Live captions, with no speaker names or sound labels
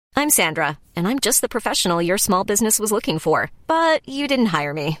I'm Sandra, and I'm just the professional your small business was looking for. But you didn't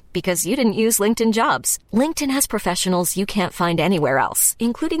hire me because you didn't use LinkedIn Jobs. LinkedIn has professionals you can't find anywhere else,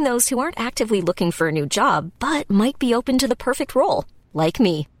 including those who aren't actively looking for a new job, but might be open to the perfect role, like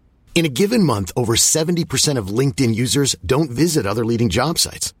me. In a given month, over 70% of LinkedIn users don't visit other leading job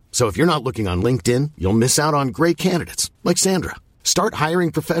sites. So if you're not looking on LinkedIn, you'll miss out on great candidates like Sandra. Start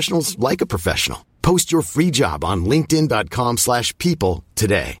hiring professionals like a professional. Post your free job on linkedin.com/people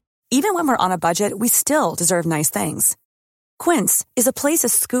today. Even when we're on a budget, we still deserve nice things. Quince is a place to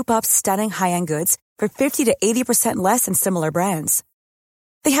scoop up stunning high-end goods for 50 to 80% less than similar brands.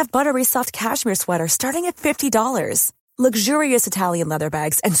 They have buttery soft cashmere sweaters starting at $50, luxurious Italian leather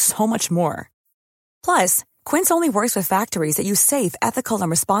bags, and so much more. Plus, Quince only works with factories that use safe, ethical, and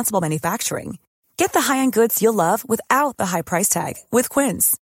responsible manufacturing. Get the high-end goods you'll love without the high price tag with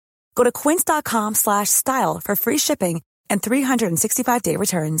Quince. Go to quince.com/style for free shipping and 365-day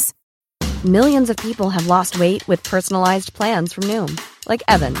returns. Millions of people have lost weight with personalized plans from Noom. Like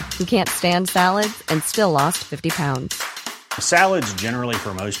Evan, who can't stand salads and still lost 50 pounds. Salads generally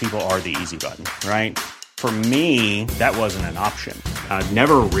for most people are the easy button, right? For me, that wasn't an option. I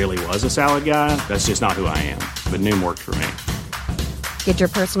never really was a salad guy. That's just not who I am. But Noom worked for me. Get your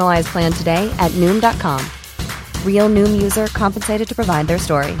personalized plan today at Noom.com. Real Noom user compensated to provide their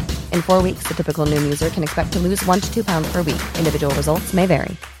story. In 4 weeks, the typical Noom user can expect to lose 1 to 2 pounds per week. Individual results may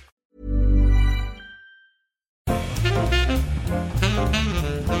vary.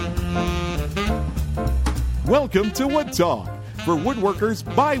 Welcome to Wood Talk, for woodworkers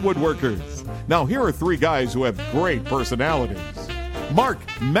by woodworkers. Now here are 3 guys who have great personalities. Mark,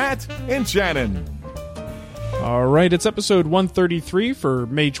 Matt, and Shannon. All right, it's episode 133 for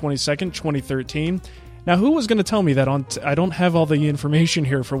May 22nd, 2013. Now, who was going to tell me that I don't have all the information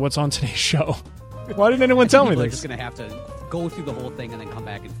here for what's on today's show? Why didn't anyone tell me this? We're just going to have to go through the whole thing and then come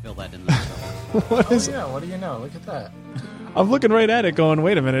back and fill that in. What do you know? Look at that. I'm looking right at it going,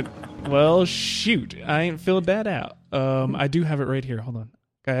 wait a minute. Well, shoot, I ain't filled that out. I do have it right here. Hold on.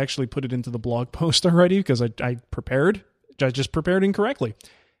 I actually put it into the blog post already because I prepared. I just prepared incorrectly.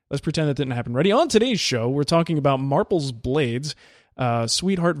 Let's pretend that didn't happen. Ready? On today's show, we're talking about Marple's blades,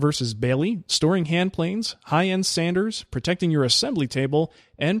 Sweetheart versus Bailey, storing hand planes, high-end sanders, protecting your assembly table,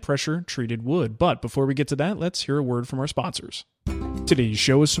 and pressure-treated wood. But before we get to that, let's hear a word from our sponsors. Today's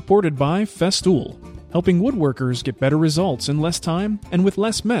show is supported by Festool, helping woodworkers get better results in less time and with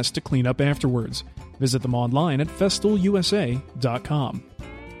less mess to clean up afterwards. Visit them online at festoolusa.com.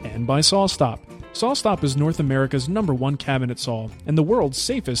 And by SawStop. SawStop is North America's #1 cabinet saw and the world's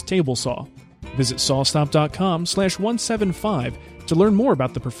safest table saw. Visit sawstop.com/175 to learn more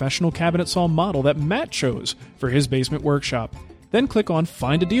about the professional cabinet saw model that Matt chose for his basement workshop. Then click on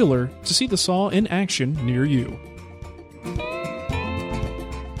Find a Dealer to see the saw in action near you.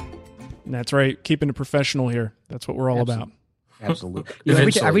 That's right, keeping it professional here. That's what we're all about. Absolutely.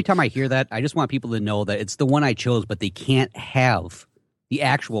 Every time I hear that, I just want people to know that it's the one I chose, but they can't have the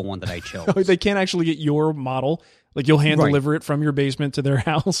actual one that I chose. They can't actually get your model. Like you'll hand deliver it from your basement to their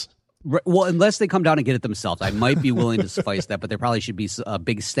house. Right. Well, unless they come down and get it themselves. I might be willing to suffice that, but there probably should be a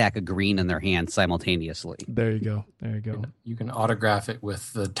big stack of green in their hand simultaneously. There you go. You can autograph it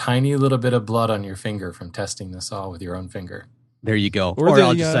with the tiny little bit of blood on your finger from testing the saw with your own finger. There you go. Or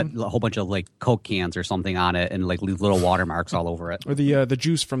I'll just set a whole bunch of like Coke cans or something on it and like leave little watermarks all over it. Or the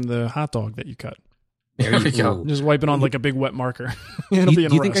juice from the hot dog that you cut. There you go. Just wipe it on like a big wet marker. Do you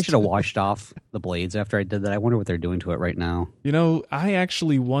think I should have washed off the blades after I did that? I wonder what they're doing to it right now. You know, I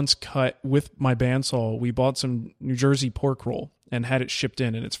actually once cut with my bandsaw. We bought some New Jersey pork roll and had it shipped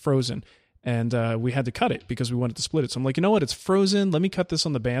in, and it's frozen. And we had to cut it because we wanted to split it. So I'm like, you know what? It's frozen. Let me cut this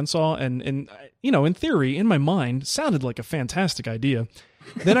on the bandsaw. And you know, in theory, in my mind, sounded like a fantastic idea.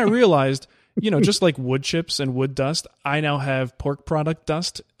 Then I realized, you know, just like wood chips and wood dust, I now have pork product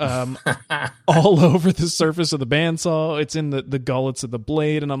dust all over the surface of the bandsaw. It's in the gullets of the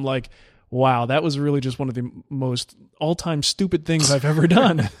blade. And I'm like, wow, that was really just one of the most all-time stupid things I've ever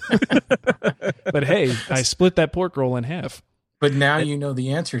done. But hey, I split that pork roll in half. But now you know the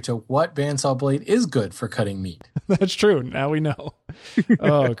answer to what bandsaw blade is good for cutting meat. That's true. Now we know.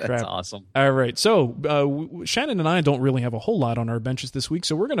 Oh, crap. That's awesome. All right. So Shannon and I don't really have a whole lot on our benches this week,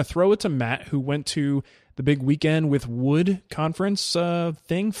 so we're going to throw it to Matt, who went to the big Weekend with Wood conference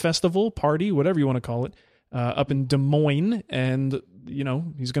thing, festival, party, whatever you want to call it, up in Des Moines. And, you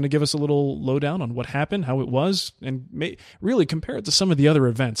know, he's going to give us a little lowdown on what happened, how it was, and really compare it to some of the other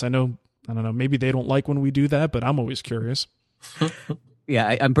events. I don't know, maybe they don't like when we do that, but I'm always curious.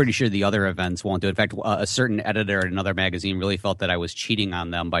 Yeah, I'm pretty sure the other events won't do it. In fact, a certain editor at another magazine really felt that I was cheating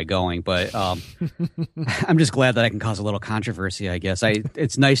on them by going. But I'm just glad that I can cause a little controversy, I guess.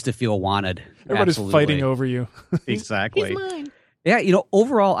 It's nice to feel wanted. Everybody's Absolutely. fighting over you. Exactly. He's mine. Yeah,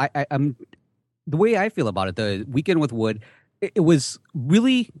 overall, I'm the way I feel about it, the weekend with Wood, it was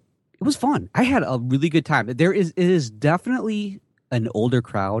fun. I had a really good time. It is definitely an older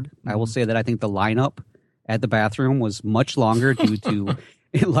crowd. I will say that I think the lineup at the bathroom was much longer due to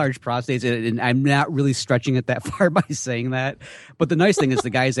large prostates, and I'm not really stretching it that far by saying that. But the nice thing is the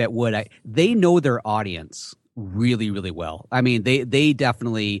guys at Wood, they know their audience really, really well. I mean, they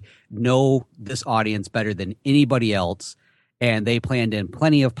definitely know this audience better than anybody else, and they planned in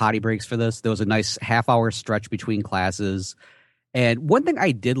plenty of potty breaks for this. There was a nice half-hour stretch between classes. And one thing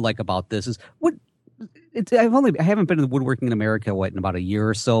I did like about this is I haven't been in woodworking in America in about a year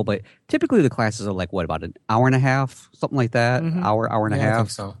or so, but typically the classes are like about an hour and a half, something like that, hour and a half. I think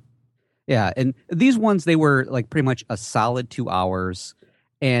so. Yeah, and these ones, they were like pretty much a solid 2 hours.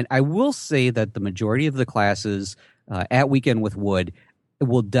 And I will say that the majority of the classes at Weekend with Wood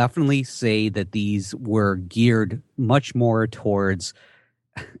will definitely say that these were geared much more towards,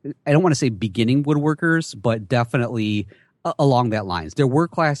 I don't want to say beginning woodworkers, but definitely along that lines. There were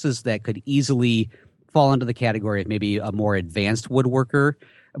classes that could easily fall into the category of maybe a more advanced woodworker,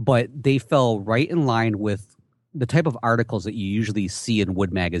 but they fell right in line with the type of articles that you usually see in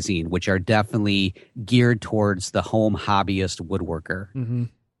Wood Magazine, which are definitely geared towards the home hobbyist woodworker. Mm-hmm.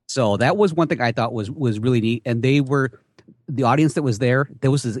 So that was one thing I thought was really neat. And the audience that was there,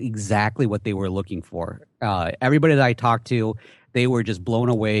 that was exactly what they were looking for. Everybody that I talked to, they were just blown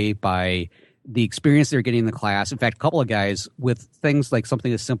away by the experience they were getting in the class. In fact, a couple of guys with things like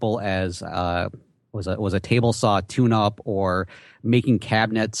something as simple as was a table saw tune-up or making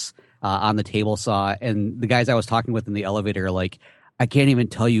cabinets on the table saw. And the guys I was talking with in the elevator are like, I can't even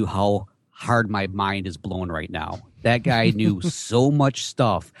tell you how hard my mind is blown right now. That guy knew so much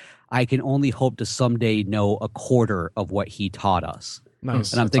stuff. I can only hope to someday know a quarter of what he taught us.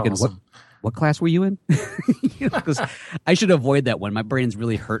 Nice. And I'm thinking, awesome. What class were you in? Because I should avoid that one. My brain's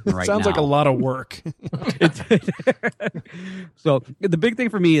really hurting right now. Sounds like a lot of work. So the big thing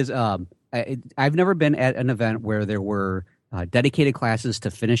for me is I've never been at an event where there were dedicated classes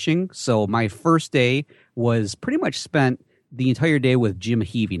to finishing. So my first day was pretty much spent the entire day with Jim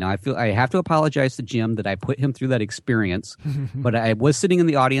Heavey. Now I have to apologize to Jim that I put him through that experience, but I was sitting in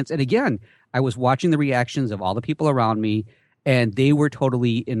the audience, and again, I was watching the reactions of all the people around me, and they were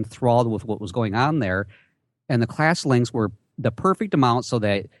totally enthralled with what was going on there. And the class lengths were the perfect amount so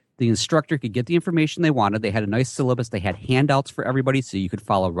that the instructor could get the information they wanted. They had a nice syllabus. They had handouts for everybody so you could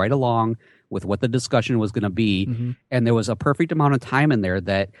follow right along with what the discussion was going to be. Mm-hmm. And there was a perfect amount of time in there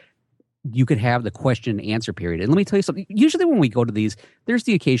that you could have the question and answer period. And let me tell you something. Usually when we go to these, there's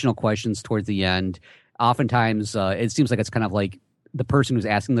the occasional questions towards the end. Oftentimes, it seems like it's kind of like the person who's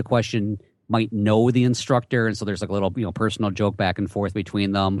asking the question might know the instructor, and so there's like a little, personal joke back and forth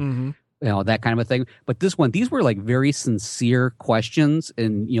between them, that kind of a thing. But these were like very sincere questions,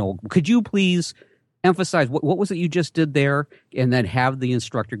 and could you please emphasize what was it you just did there, and then have the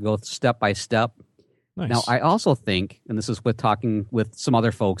instructor go step by step. Nice. Now, I also think, and this is with talking with some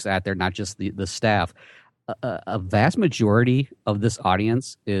other folks out there, not just the staff, a vast majority of this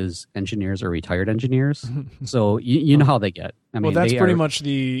audience is engineers or retired engineers. So you know how they get. I mean, that's pretty much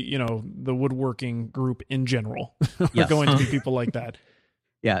the woodworking group in general are going to be people like that.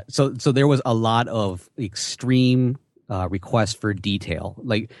 Yeah. So there was a lot of extreme requests for detail,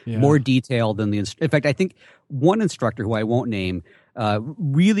 more detail than in fact, I think one instructor who I won't name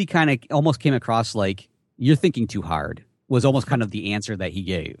really kind of almost came across like, you're thinking too hard. Was almost kind of the answer that he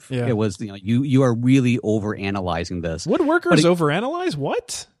gave. Yeah. It was, you are really overanalyzing this. Woodworkers overanalyze?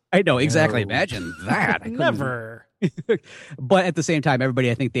 What? I know, exactly. No. Imagine that. Never. But at the same time, everybody,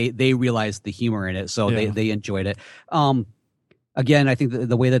 I think they realized the humor in it, so they enjoyed it. Again, I think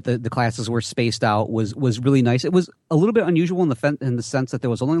the way that the classes were spaced out was really nice. It was a little bit unusual in the sense that there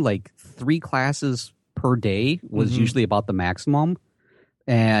was only like 3 classes per day was usually about the maximum.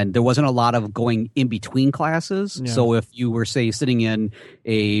 And there wasn't a lot of going in between classes. Yeah. So if you were, say, sitting in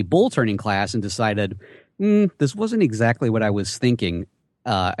a bowl turning class and decided, this wasn't exactly what I was thinking,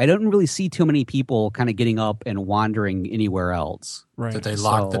 I don't really see too many people kind of getting up and wandering anywhere else. Right. Did they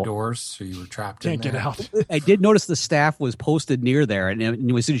lock the doors so you were trapped in there? Can't get out. I did notice the staff was posted near there. And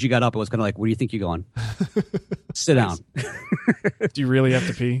as soon as you got up, it was kind of like, where do you think you're going? Sit down. Do you really have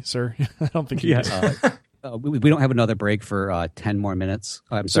to pee, sir? I don't think you do. We don't have another break for 10 more minutes.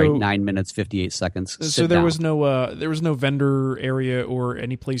 I'm sorry, 9 minutes, 58 seconds. So there was no vendor area or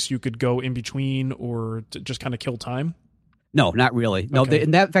any place you could go in between or to just kind of kill time? No, not really. No, Okay.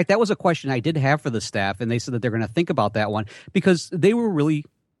 in fact, that was a question I did have for the staff, and they said that they're going to think about that one because they were really,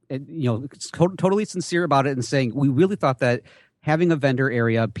 totally sincere about it and saying we really thought that having a vendor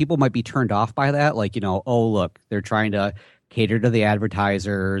area, people might be turned off by that. Like, oh, look, they're trying to cater to the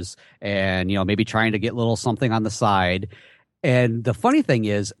advertisers and, maybe trying to get a little something on the side. And the funny thing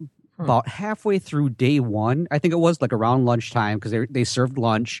is, about halfway through day one, I think it was like around lunchtime because they served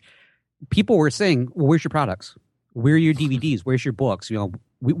lunch, people were saying, well, where's your products? Where are your DVDs? Where's your books? We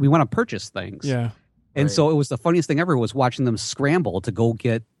want to purchase things. Yeah. And so it was the funniest thing ever was watching them scramble to go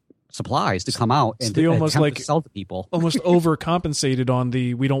get supplies to come out and they almost attempt to sell to people. Almost overcompensated on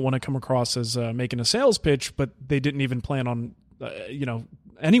the we don't want to come across as making a sales pitch, but they didn't even plan on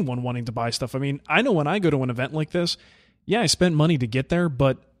anyone wanting to buy stuff. I mean, I know when I go to an event like this, yeah, I spent money to get there,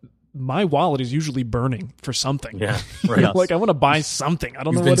 but my wallet is usually burning for something. Yeah, right. Like I want to buy something. I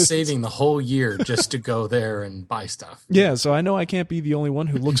don't know You've what been it's saving the whole year just to go there and buy stuff. Yeah, so I know I can't be the only one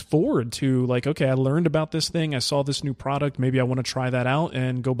who looks forward to like, okay, I learned about this thing. I saw this new product. Maybe I want to try that out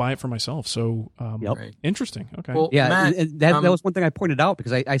and go buy it for myself. So interesting. Okay. Well, yeah, Matt, and that was one thing I pointed out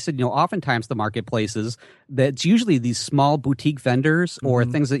because I said, oftentimes the marketplaces, that's usually these small boutique vendors or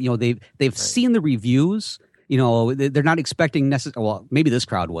things that, they've seen the reviews. They're not expecting necessarily. Well, maybe this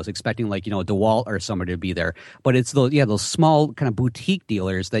crowd was expecting like DeWalt or somebody to be there, but it's those small kind of boutique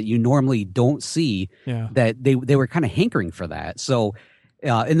dealers that you normally don't see. Yeah. That they were kind of hankering for that. So,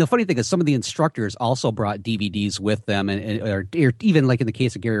 and the funny thing is, some of the instructors also brought DVDs with them, or even like in the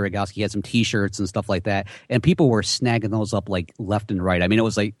case of Gary Rogowski, he had some T-shirts and stuff like that, and people were snagging those up like left and right. I mean, it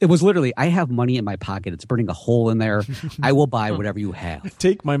was literally, I have money in my pocket; it's burning a hole in there. I will buy whatever you have.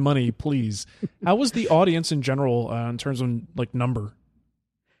 Take my money, please. How was the audience in general in terms of like number?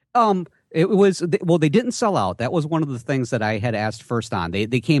 It was they didn't sell out. That was one of the things that I had asked first on. They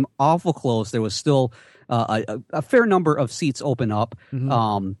came awful close. There was still a fair number of seats open up.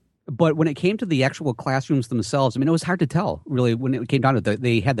 Mm-hmm. But when it came to the actual classrooms themselves, I mean, it was hard to tell really when it came down to it.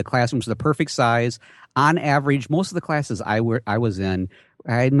 They had the classrooms the perfect size. On average, most of the classes I was in,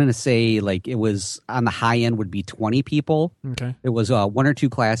 I'm going to say like it was on the high end would be 20 people. Okay. It was one or two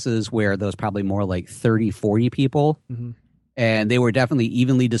classes where there was probably more like 30, 40 people. Mm-hmm. And they were definitely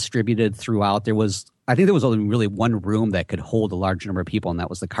evenly distributed throughout. I think there was only really one room that could hold a large number of people, and that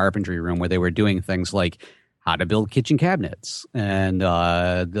was the carpentry room where they were doing things like how to build kitchen cabinets and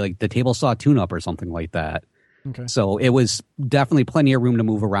like the table saw tune-up or something like that. Okay. So it was definitely plenty of room to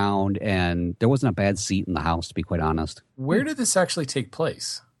move around, and there wasn't a bad seat in the house, to be quite honest. Where did this actually take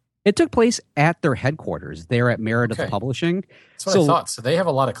place? It took place at their headquarters. They're at Meredith Publishing. That's what I thought. So they have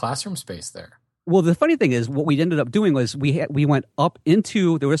a lot of classroom space there. Well, the funny thing is, what we ended up doing was we went up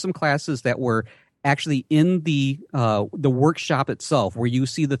into. There were some classes that were actually in the workshop itself, where you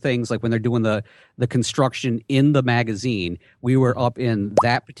see the things like when they're doing the construction in the magazine. We were up in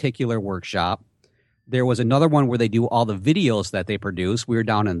that particular workshop. There was another one where they do all the videos that they produce. We were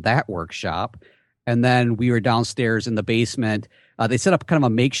down in that workshop, and then we were downstairs in the basement. They set up kind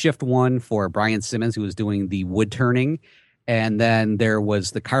of a makeshift one for Brian Simmons, who was doing the wood turning. And then there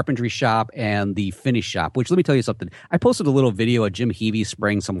was the carpentry shop and the finish shop, which let me tell you something. I posted a little video of Jim Heavey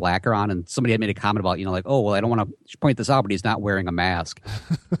spraying some lacquer on, and somebody had made a comment about, like, oh, well, I don't want to point this out, but he's not wearing a mask.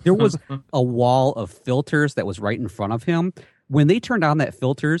 There was a wall of filters that was right in front of him. When they turned on that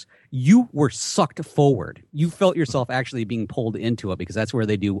filters, you were sucked forward. You felt yourself actually being pulled into it because that's where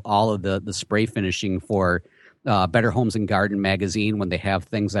they do all of the spray finishing for Better Homes and Garden magazine when they have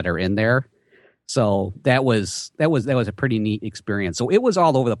things that are in there. So that was a pretty neat experience. So it was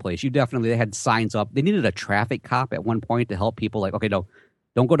all over the place. They had signs up. They needed a traffic cop at one point to help people like, okay, no,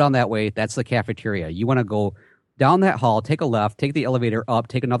 don't go down that way. That's the cafeteria. You want to go down that hall, take a left, take the elevator up,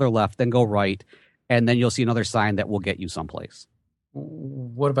 take another left, then go right, and then you'll see another sign that will get you someplace.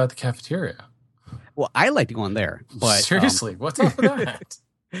 What about the cafeteria? Well, I like to go in there. But seriously, what's up with that?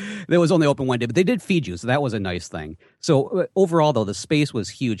 They was only open one day, but they did feed you, so that was a nice thing. So overall, though, the space was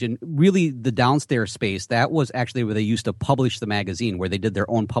huge. And really, the downstairs space, that was actually where they used to publish the magazine, where they did their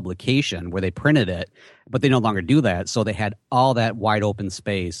own publication, where they printed it. But they no longer do that, so they had all that wide open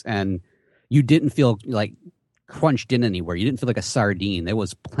space. And you didn't feel like crunched in anywhere. You didn't feel like a sardine. There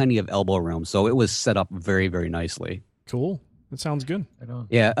was plenty of elbow room, so it was set up very, very nicely. Cool. That sounds good.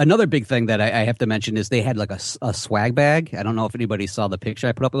 Yeah, another big thing that I have to mention is they had like a swag bag. I don't know if anybody saw the picture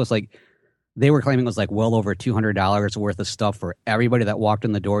I put up. It was like they were claiming it was like well over $200 worth of stuff for everybody that walked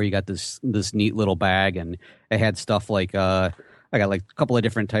in the door. You got this neat little bag, and it had stuff like I got like a couple of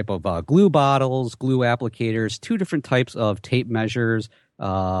different type of glue bottles, glue applicators, 2 different types of tape measures.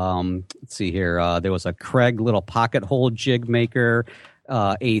 Let's see here. There was a Craig little pocket hole jig maker,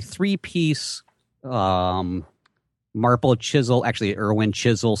 a 3-piece. marble chisel, actually Irwin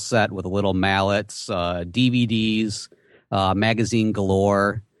chisel set with little mallets, DVDs, magazine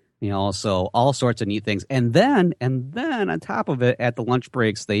galore, so all sorts of neat things. And then on top of it, at the lunch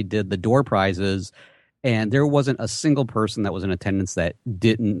breaks, they did the door prizes, and there wasn't a single person that was in attendance that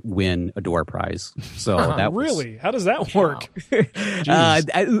didn't win a door prize. So that was, really? How does that work?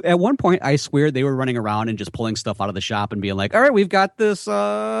 at one point, I swear they were running around and just pulling stuff out of the shop and being like, all right, we've got this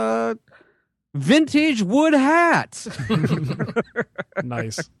vintage wood hat.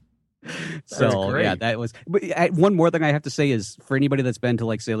 Nice. So yeah, that was. But one more thing I have to say is, for anybody that's been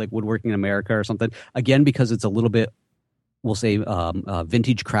to say Woodworking in America or something, again, because it's a little bit, we'll say,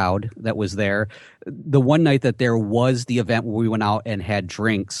 vintage crowd that was there. The one night that there was the event where we went out and had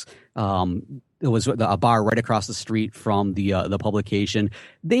drinks, it was a bar right across the street from the publication.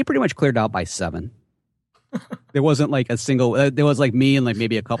 They pretty much cleared out by 7. There wasn't a single. There was me and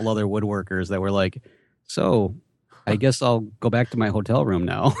maybe a couple other woodworkers that were like, so I guess I'll go back to my hotel room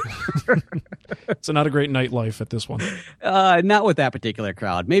now. So not a great nightlife at this one. Not with that particular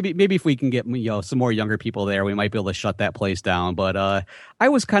crowd. Maybe if we can get some more younger people there, we might be able to shut that place down. But I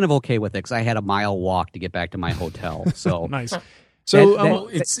was kind of okay with it because I had a mile walk to get back to my hotel. So nice. So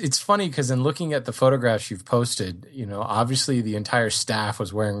it's funny because in looking at the photographs you've posted, obviously the entire staff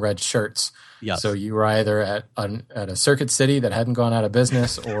was wearing red shirts. Yes. So you were either at a circuit city that hadn't gone out of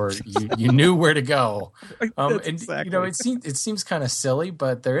business, or you knew where to go. Exactly. It seems kind of silly,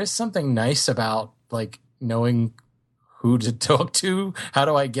 but there is something nice about knowing who to talk to. How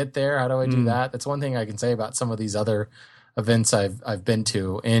do I get there? How do I do that? That's one thing I can say about some of these other events I've been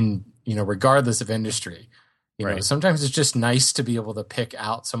to, in regardless of industry. Right. Sometimes it's just nice to be able to pick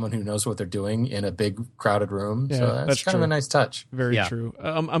out someone who knows what they're doing in a big crowded room. Yeah, so that's kind of a nice touch. Very true.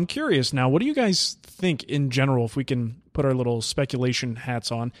 I'm curious now, what do you guys think in general, if we can put our little speculation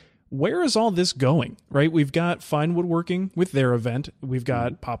hats on, where is all this going, right? We've got Fine Woodworking with their event. We've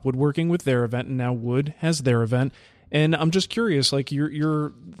got Pop Woodworking with their event, and now Wood has their event. And I'm just curious,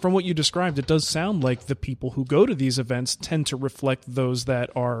 you're from what you described, it does sound like the people who go to these events tend to reflect those that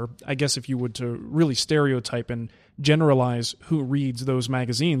are, I guess if you would to really stereotype and generalize who reads those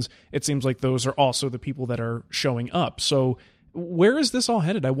magazines, it seems like those are also the people that are showing up. So where is this all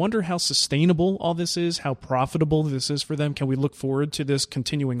headed? I wonder how sustainable all this is, how profitable this is for them. Can we look forward to this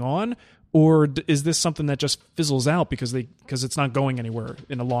continuing on? Or is this something that just fizzles out because it's not going anywhere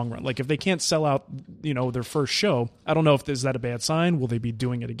in the long run? If they can't sell out, their first show, I don't know is that a bad sign? Will they be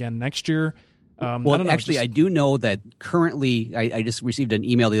doing it again next year? I do know that currently, I just received an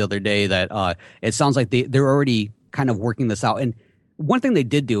email the other day that it sounds like they're already kind of working this out. And one thing they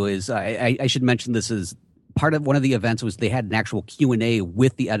did do is, I should mention this is, part of one of the events was they had an actual Q&A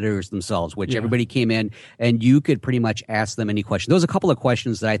with the editors themselves, which everybody came in and you could pretty much ask them any question. There was a couple of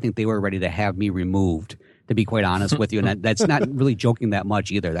questions that I think they were ready to have me removed, to be quite honest with you. And that's not really joking that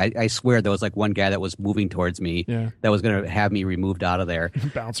much either. I swear there was one guy that was moving towards me that was going to have me removed out of there.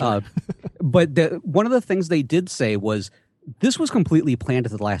 Bouncer. But one of the things they did say was this was completely planned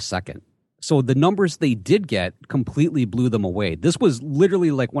at the last second. So the numbers they did get completely blew them away. This was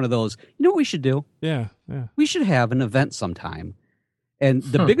literally one of those, what we should do? Yeah. We should have an event sometime. And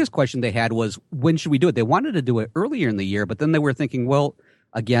the biggest question they had was, when should we do it? They wanted to do it earlier in the year, but then they were thinking, well,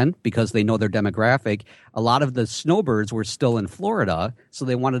 again, because they know their demographic, a lot of the snowbirds were still in Florida, so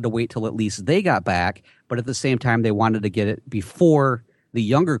they wanted to wait till at least they got back. But at the same time, they wanted to get it before the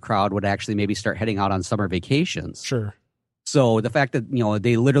younger crowd would actually maybe start heading out on summer vacations. Sure. So the fact that,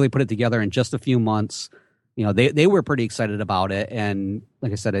 they literally put it together in just a few months, they were pretty excited about it. And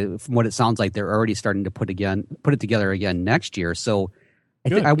like I said, from what it sounds like, they're already starting to put it together again next year. So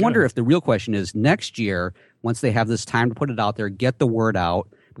I wonder if the real question is next year, once they have this time to put it out there, get the word out,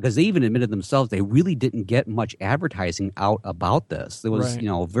 because they even admitted themselves they really didn't get much advertising out about this. There was,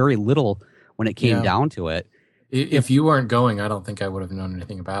 very little when it came down to it. If you weren't going, I don't think I would have known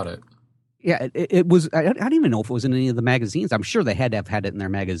anything about it. Yeah, it was. I don't even know if it was in any of the magazines. I'm sure they had to have had it in their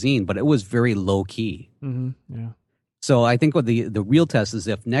magazine, but it was very low key. Mm-hmm. Yeah. So I think what the real test is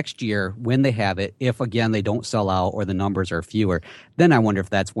if next year, when they have it, if again they don't sell out or the numbers are fewer, then I wonder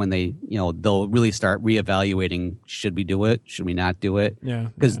if that's when they, they'll really start reevaluating. Should we do it? Should we not do it? Yeah.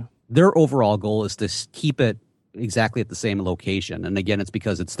 Because their overall goal is to keep it exactly at the same location. And again, it's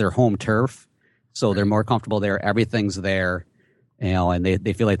because it's their home turf, so they're more comfortable there. Everything's there. And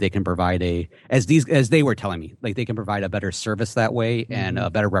they feel like they can provide as they were telling me, they can provide a better service that way and a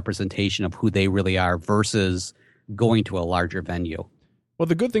better representation of who they really are versus going to a larger venue. Well,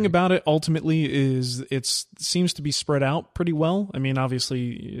 the good thing about it ultimately is it seems to be spread out pretty well. I mean,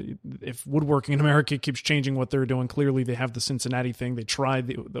 obviously, if Woodworking in America keeps changing what they're doing, clearly they have the Cincinnati thing. They tried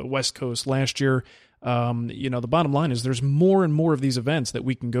the West Coast last year. The bottom line is there's more and more of these events that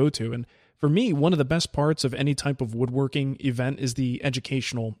we can go to. And for me, one of the best parts of any type of woodworking event is the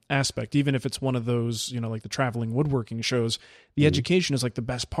educational aspect. Even if it's one of those, like the traveling woodworking shows, the education is like the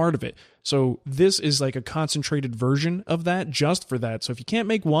best part of it. So this is like a concentrated version of that just for that. So if you can't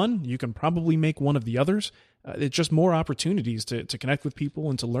make one, you can probably make one of the others. It's just more opportunities to connect with people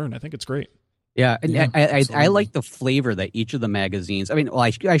and to learn. I think it's great. Yeah, and I like the flavor that each of the magazines. I mean,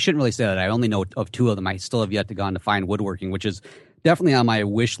 I shouldn't really say that. I only know of two of them. I still have yet to go on to find woodworking, which is definitely on my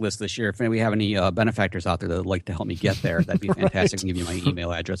wish list this year. If we have any benefactors out there that would like to help me get there, that'd be fantastic. I can give you my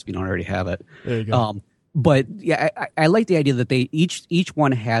email address if you don't already have it. There you go. But yeah, I like the idea that they each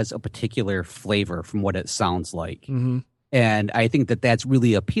one has a particular flavor from what it sounds like. Mm-hmm. And I think that that's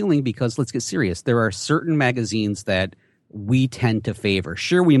really appealing because let's get serious. There are certain magazines that we tend to favor.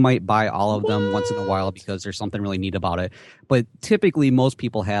 Sure, we might buy all of them once in a while because there's something really neat about it. But typically most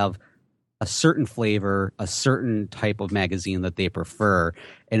people have a certain flavor, a certain type of magazine that they prefer.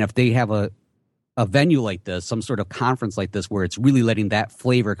 And if they have a venue like this, some sort of conference like this where it's really letting that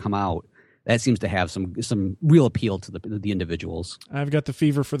flavor come out, that seems to have some real appeal to the individuals. I've got the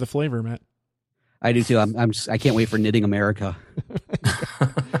fever for the flavor, Matt. I do too. I can't wait for Knitting America.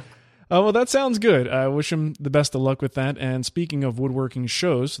 Well, that sounds good. I wish him the best of luck with that. And speaking of woodworking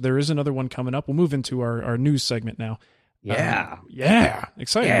shows, there is another one coming up. We'll move into our news segment now. Yeah.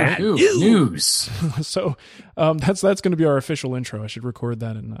 Exciting. Yeah, right? News. So that's going to be our official intro. I should record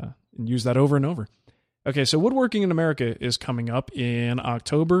that and use that over and over. Okay, so Woodworking in America is coming up in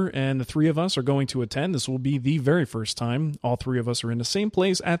October, and the three of us are going to attend. This will be the very first time all three of us are in the same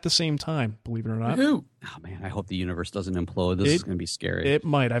place at the same time, believe it or not. Oh, man, I hope the universe doesn't implode. This is going to be scary. It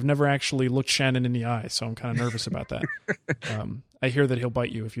might. I've never actually looked Shannon in the eye, so I'm kind of nervous about that. I hear that he'll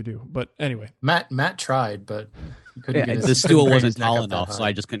bite you if you do. But anyway. Matt tried, but he couldn't get his, the stool wasn't tall enough, so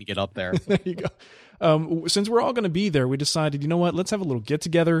I just couldn't get up there. There you go. Since we're all going to be there, we decided, you know what, let's have a little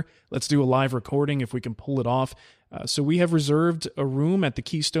get-together. Let's do a live recording if we can pull it off. So we have reserved a room at the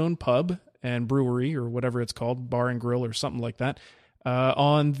Keystone Pub and Brewery, or whatever it's called, Bar and Grill or something like that,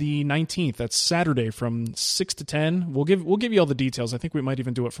 on the 19th. That's Saturday from 6 to 10. We'll give you all the details. I think we might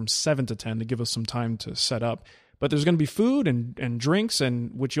even do it from 7 to 10 to give us some time to set up. But there's going to be food and drinks,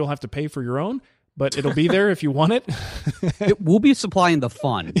 and which you'll have to pay for your own. But it'll be there if you want it. We'll be supplying the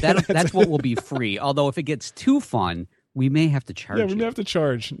fun. That's what will be free. Although if it gets too fun, we may have to charge. Yeah, we may have to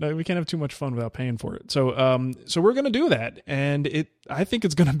charge. No, we can't have too much fun without paying for it. So we're going to do that, and I think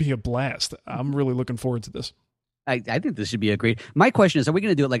it's going to be a blast. I'm really looking forward to this. I think this should be a great. My question is, are we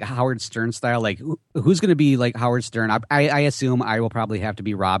going to do it like Howard Stern style? Like, who's going to be like Howard Stern? I assume I will probably have to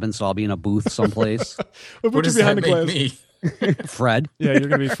be Robin, so I'll be in a booth someplace. What does that make me? Fred. Yeah, you're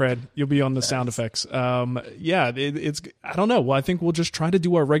gonna be Fred. You'll be on the sound effects. It's I don't know. Well, I think we'll just try to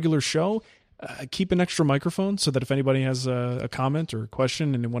do our regular show. Keep an extra microphone so that if anybody has a comment or a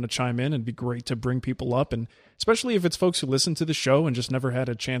question and they want to chime in, it'd be great to bring people up. And especially if it's folks who listen to the show and just never had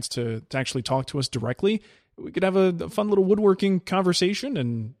a chance to actually talk to us directly, we could have a fun little woodworking conversation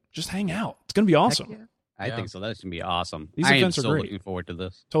and just hang out. It's gonna be awesome. I think so. That's going to be awesome. These I events am are so great. looking forward to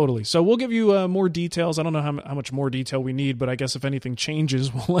this. Totally. So we'll give you more details. I don't know how much more detail we need, but I guess if anything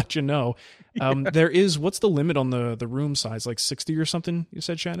changes, we'll let you know. There is, what's the limit on the room size? Like 60 or something, you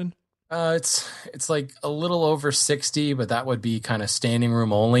said, Shannon? It's like a little over 60, but that would be kind of standing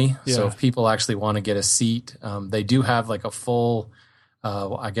room only. Yeah. So if people actually want to get a seat, they do have like a full,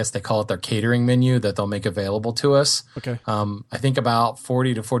 I guess they call it their catering menu that they'll make available to us. Okay. I think about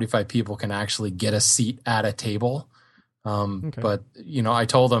 40 to 45 people can actually get a seat at a table. But I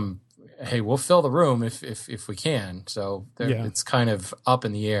told them, hey, we'll fill the room if we can. So it's kind of up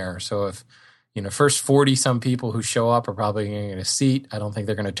in the air. So if, first 40 some people who show up are probably going to get a seat. I don't think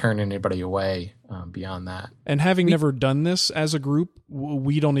they're going to turn anybody away beyond that. And having never done this as a group,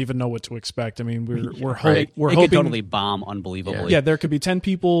 we don't even know what to expect. I mean, we're It hoping could totally bomb unbelievably. Yeah, there could be 10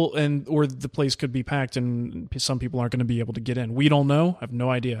 people or the place could be packed and some people aren't going to be able to get in. We don't know. I have no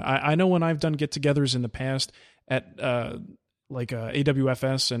idea. I know when I've done get-togethers in the past at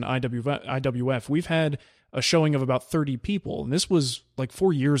AWFS and IWF, we've had a showing of about 30 people, and this was like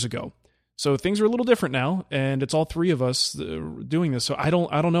 4 years ago. So things are a little different now, and it's all three of us doing this. So I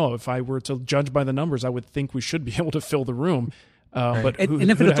don't know. If I were to judge by the numbers, I would think we should be able to fill the room. But and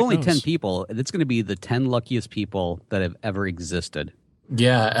if it's only 10 people, it's going to be the 10 luckiest people that have ever existed.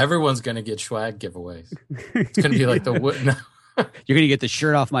 Yeah, everyone's going to get swag giveaways. It's going to be like the wood. You're going to get the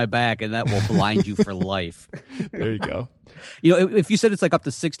shirt off my back, and that will blind you for life. There you go. If you said it's like up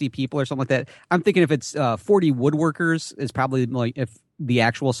to 60 people or something like that, I'm thinking if it's 40 woodworkers, it's probably like if the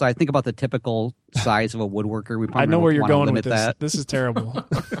actual size. Think about the typical size of a woodworker. We probably I know where you're going with this. That. This is terrible.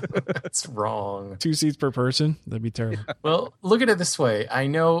 That's wrong. 2 seats per person. That'd be terrible. Well, look at it this way. I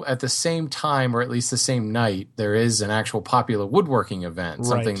know at the same time, or at least the same night, there is an actual popular woodworking event,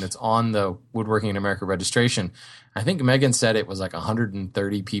 something that's on the Woodworking in America registration. I think Megan said it was like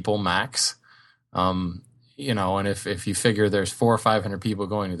 130 people max. You know, and if you figure there's 400 or 500 people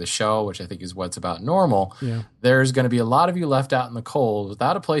going to the show, which I think is what's about normal, there's going to be a lot of you left out in the cold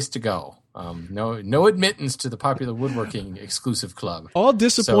without a place to go. No admittance to the popular woodworking exclusive club. All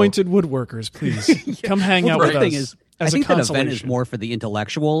disappointed woodworkers, please come hang out with us. I think that event is more for the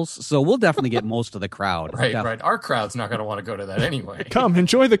intellectuals, so we'll definitely get most of the crowd. Right. Our crowd's not going to want to go to that anyway. Come,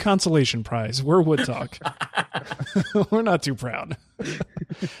 enjoy the consolation prize. We're Wood Talk. We're not too proud.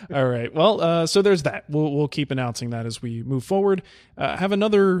 All right. Well, so there's that. We'll keep announcing that as we move forward. Have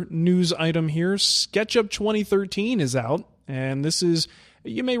another news item here. SketchUp 2013 is out, and this is...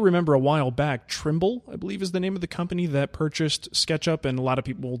 You may remember a while back, Trimble, I believe is the name of the company that purchased SketchUp, and a lot of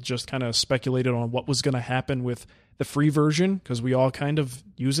people just kind of speculated on what was going to happen with the free version, because we all kind of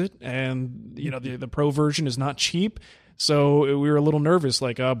use it, and you know the pro version is not cheap, so we were a little nervous,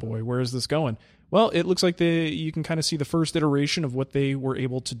 like, oh boy, where is this going? Well, it looks like you can kind of see the first iteration of what they were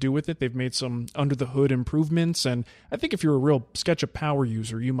able to do with it. They've made some under-the-hood improvements, and I think if you're a real SketchUp power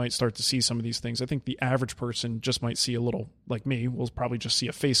user, you might start to see some of these things. I think the average person just might see a little, like me, will probably just see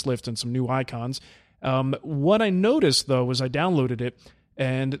a facelift and some new icons. What I noticed, though, was I downloaded it,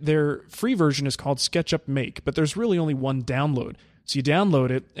 and their free version is called SketchUp Make, but there's really only one download. So you download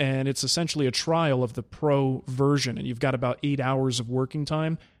it, and it's essentially a trial of the pro version, and you've got about 8 hours of working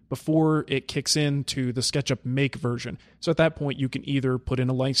time before it kicks into the SketchUp Make version. So at that point, you can either put in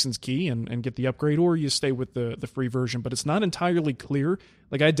a license key and get the upgrade, or you stay with the free version. But it's not entirely clear.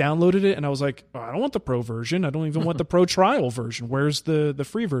 Like, I downloaded it, and I was like, oh, I don't want the pro version. I don't even want the pro trial version. Where's the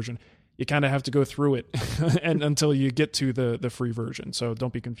free version? You kind of have to go through it and until you get to the free version. So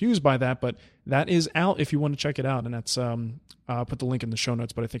don't be confused by that. But that is out if you want to check it out. And that's I'll put the link in the show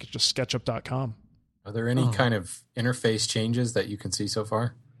notes, but I think it's just sketchup.com. Are there any kind of interface changes that you can see so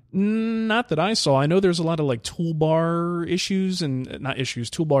far? Not that I saw. I know there's a lot of like toolbar issues and not issues,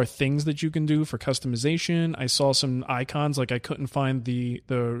 toolbar things that you can do for customization. I saw some icons, like I couldn't find the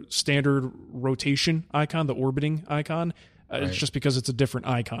standard rotation icon, the orbiting icon. Right. It's just because it's a different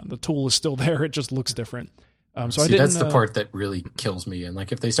icon. The tool is still there. It just looks different. So See, that's the part that really kills me. And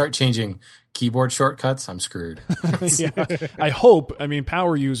like, if they start changing keyboard shortcuts, I'm screwed. Yeah, I hope. I mean,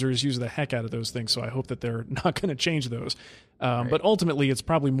 power users use the heck out of those things, so I hope that they're not going to change those. Right. But ultimately, it's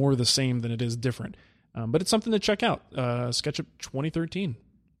probably more the same than it is different. But it's something to check out. SketchUp 2013.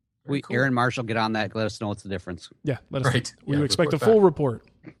 Cool. Aaron Marshall, get on that. Let us know what's the difference. Yeah, let us know. We expect a full report.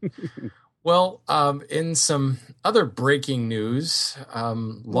 Well, in some other breaking news,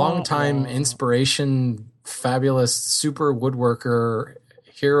 longtime inspiration, fabulous super woodworker,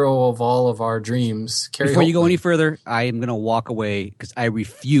 hero of all of our dreams, Carrie Before Holtman. You go any further, I am going to walk away because I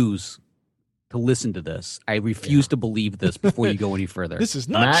refuse to listen to this. I refuse to believe this before you go any further. This is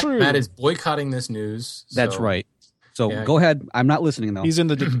not true. Matt is boycotting this news. That's right. So go ahead. I'm not listening, though. He's in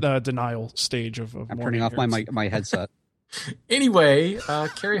the denial stage of I'm turning off my headset. Anyway,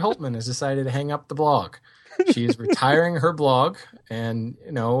 Carrie Holtman has decided to hang up the blog. She is retiring her blog, and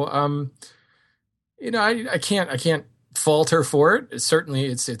I can't fault her for it. Certainly,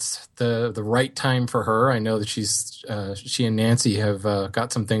 it's the right time for her. I know that she and Nancy have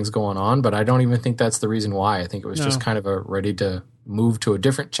got some things going on, but I don't even think that's the reason why. I think it was just kind of ready to move to a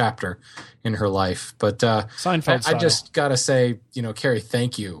different chapter in her life. But Seinfeld style. I just gotta say, Carrie,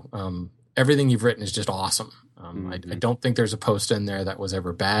 thank you. Everything you've written is just awesome. I don't think there's a post in there that was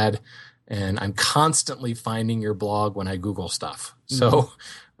ever bad, and I'm constantly finding your blog when I Google stuff. So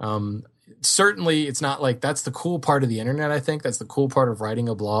certainly it's not like that's the cool part of the internet. I think that's the cool part of writing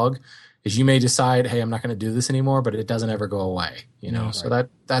a blog is you may decide, hey, I'm not going to do this anymore, but it doesn't ever go away, So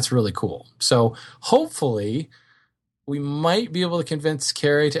that's really cool. So hopefully we might be able to convince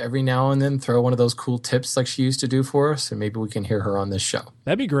Carrie to every now and then throw one of those cool tips like she used to do for us, and maybe we can hear her on this show.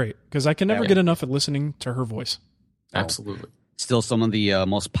 That'd be great, because I can never get enough of listening to her voice. Absolutely. Still some of the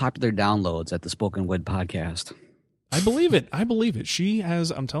most popular downloads at the Spoken Wood podcast. I believe it. She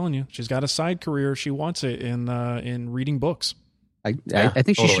has, I'm telling you, she's got a side career. She wants it in reading books. I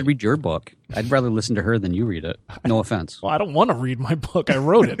think she should read your book. I'd rather listen to her than you read it. No offense. Well, I don't want to read my book. I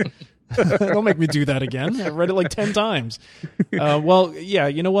wrote it. Don't make me do that again. I read it like 10 times. Well, yeah,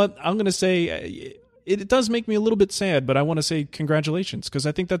 you know what? I'm going to say it does make me a little bit sad, but I want to say congratulations, because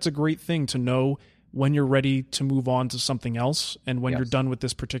I think that's a great thing to know when you're ready to move on to something else and when you're done with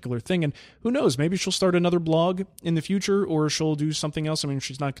this particular thing. And who knows, maybe she'll start another blog in the future, or she'll do something else. I mean,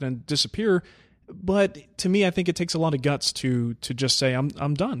 she's not going to disappear. But to me, I think it takes a lot of guts to just say,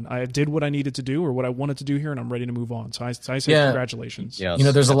 I'm done. I did what I needed to do or what I wanted to do here, and I'm ready to move on. So I say congratulations. Yes, there's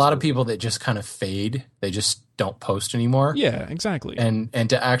absolutely. A lot of people that just kind of fade. They just don't post anymore. Yeah, exactly. And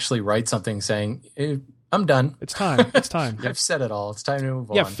to actually write something saying, I'm done. It's time. It's time. I've said it all. It's time to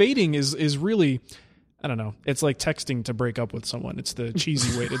move on. Yeah, fading is really, I don't know. It's like texting to break up with someone. It's the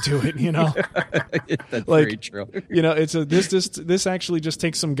cheesy way to do it, That's very true. It's this actually just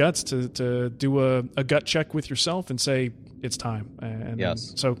takes some guts to do a gut check with yourself and say it's time. And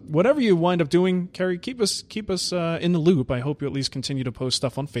yes. So whatever you wind up doing, Carrie, keep us in the loop. I hope you at least continue to post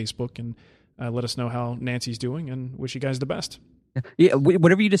stuff on Facebook and let us know how Nancy's doing, and wish you guys the best. Yeah,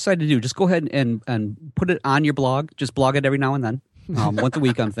 whatever you decide to do, just go ahead and put it on your blog. Just blog it every now and then. Once a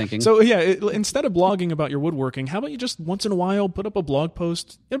week, I'm thinking. So instead of blogging about your woodworking, how about you just once in a while put up a blog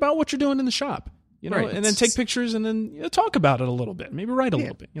post about what you're doing in the shop, right. And then take pictures and then talk about it a little bit, maybe write a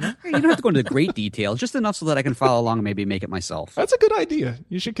little bit, You don't have to go into great detail, just enough so that I can follow along and maybe make it myself. That's a good idea.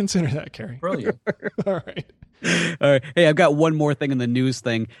 You should consider that, Carrie. Brilliant. All right. All right. Hey, I've got one more thing in the news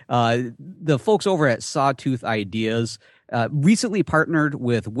thing. The folks over at Sawtooth Ideas recently partnered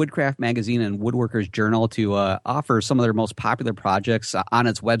with Woodcraft Magazine and Woodworkers Journal to offer some of their most popular projects on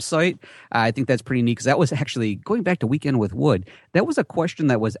its website. I think that's pretty neat, because that was actually, going back to Weekend with Wood, that was a question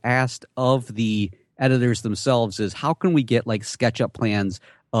that was asked of the editors themselves, is how can we get like SketchUp plans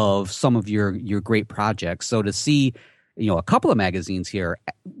of some of your great projects? So to see, a couple of magazines here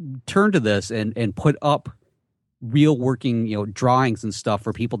turn to this and put up real working, drawings and stuff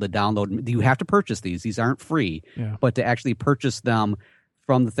for people to download. You have to purchase these. These aren't free, but to actually purchase them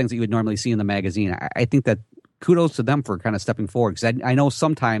from the things that you would normally see in the magazine, I think that kudos to them for kind of stepping forward. Because I know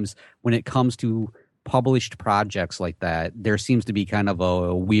sometimes when it comes to published projects like that, there seems to be kind of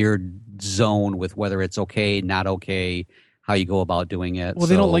a weird zone with whether it's okay, not okay, how you go about doing it. Well,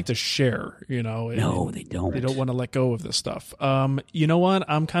 they don't like to share, No, they don't. They don't want to let go of this stuff. You know what?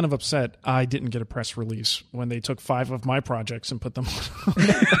 I'm kind of upset I didn't get a press release when they took 5 of my projects and put them on the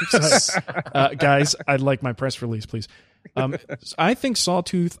website. Guys, I'd like my press release, please. I think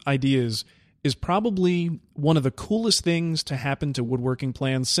Sawtooth Ideas is probably one of the coolest things to happen to woodworking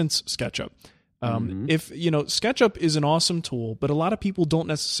plans since SketchUp. If SketchUp is an awesome tool, but a lot of people don't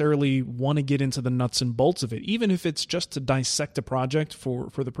necessarily want to get into the nuts and bolts of it, even if it's just to dissect a project for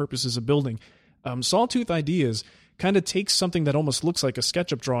the purposes of building. Sawtooth Ideas kind of takes something that almost looks like a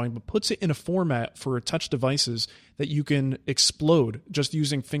SketchUp drawing, but puts it in a format for touch devices that you can explode just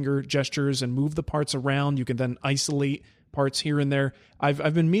using finger gestures and move the parts around. You can then isolate parts here and there.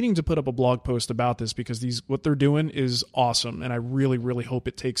 I've been meaning to put up a blog post about this because what they're doing is awesome, and I really, really hope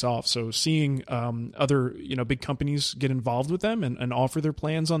it takes off. So seeing other big companies get involved with them and offer their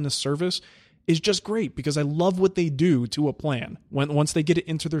plans on this service is just great, because I love what they do to a plan. Once they get it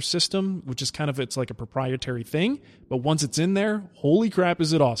into their system, which is it's like a proprietary thing, but once it's in there, holy crap,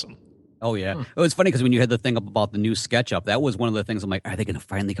 is it awesome. Oh, yeah. It was funny because when you had the thing up about the new SketchUp, that was one of the things I'm like, are they going to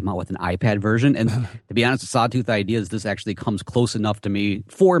finally come out with an iPad version? And to be honest, with Sawtooth Ideas, this actually comes close enough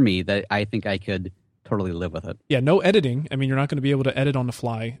for me that I think I could totally live with it. Yeah, no editing. I mean, you're not going to be able to edit on the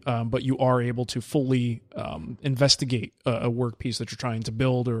fly, but you are able to fully investigate a work piece that you're trying to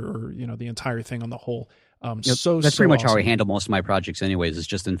build, or the entire thing on the whole. That's pretty much awesome. how I handle most of my projects anyways, is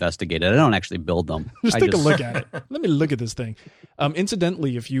just investigate it. I don't actually build them. Just take a look at it. Let me look at this thing.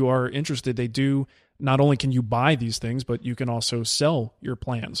 Incidentally, if you are interested, they do, not only can you buy these things, but you can also sell your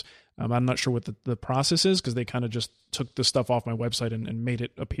plans. I'm not sure what the process is, because they kind of just took the stuff off my website and made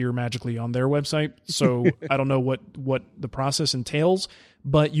it appear magically on their website. So I don't know what the process entails,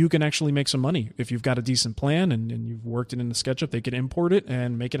 but you can actually make some money if you've got a decent plan and you've worked it into SketchUp. They can import it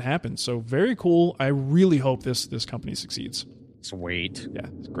and make it happen. So very cool. I really hope this company succeeds. Sweet. Yeah,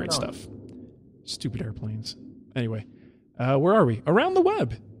 it's great stuff. Stupid airplanes. Anyway, where are we? Around the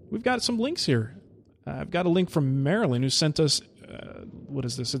web. We've got some links here. I've got a link from Marilyn, who sent us, what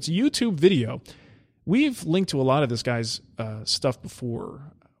is this? It's a YouTube video. We've linked to a lot of this guy's stuff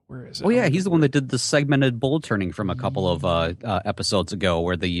before. Where is it? Oh, yeah, he's the one that did the segmented bowl turning from a couple of episodes ago,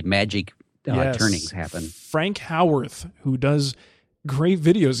 where the magic turnings happen. Frank Howarth, who does great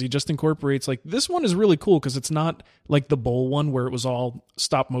videos. He just incorporates, this one is really cool because it's not like the bowl one where it was all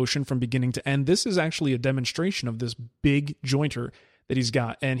stop motion from beginning to end. This is actually a demonstration of this big jointer that he's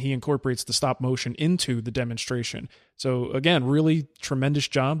got, and he incorporates the stop motion into the demonstration. So again, really tremendous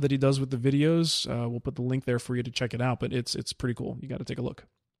job that he does with the videos. We'll put the link there for you to check it out, but it's pretty cool. You got to take a look.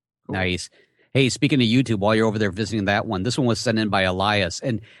 Cool. Nice. Hey, speaking of YouTube, while you're over there visiting that one, this one was sent in by Elias.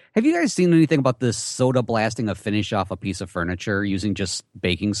 And have you guys seen anything about this soda blasting a finish off a piece of furniture using just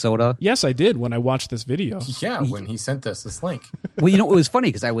baking soda? Yes, I did when I watched this video. Yeah, when he sent us this link. Well, it was funny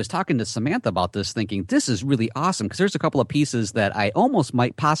because I was talking to Samantha about this thinking, this is really awesome because there's a couple of pieces that I almost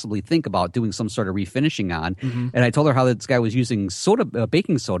might possibly think about doing some sort of refinishing on. Mm-hmm. And I told her how this guy was using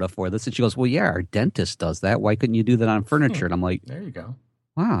baking soda for this. And she goes, well, yeah, our dentist does that. Why couldn't you do that on furniture? And I'm like, there you go.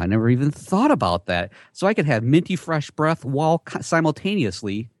 Wow, I never even thought about that. So I could have minty fresh breath while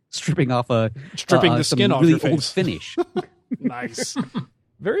simultaneously stripping the skin off really your face. Old finish. Nice.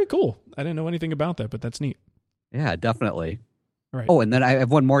 Very cool. I didn't know anything about that, but that's neat. Yeah, definitely. Right. Oh, and then I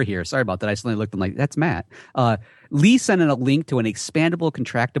have one more here. Sorry about that. I suddenly looked and like, that's Matt. Lee sent in a link to an expandable,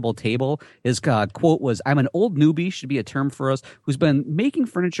 contractable table. His quote was, I'm an old newbie, should be a term for us, who's been making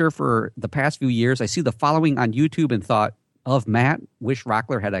furniture for the past few years. I see the following on YouTube and thought, of Matt, wish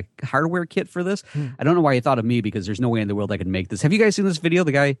Rockler had a hardware kit for this. I don't know why he thought of me because there's no way in the world I could make this. Have you guys seen this video?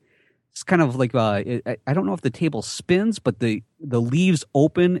 The guy, it's kind of like, I don't know if the table spins, but the leaves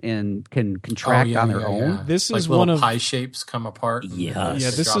open and can contract on their own. This is like one of pie shapes come apart. Yes.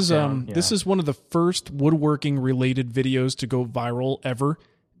 Yeah, this is one of the first woodworking related videos to go viral ever.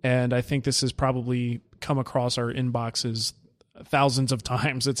 And I think this has probably come across our inboxes thousands of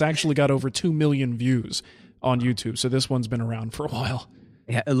times. It's actually got over 2 million views on YouTube, so this one's been around for a while.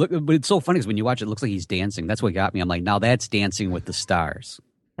 Yeah, but it's so funny because when you watch it, it looks like he's dancing. That's what got me. I'm like, now that's Dancing with the Stars.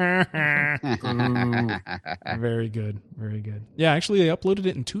 Very good, very good. Yeah, actually, they uploaded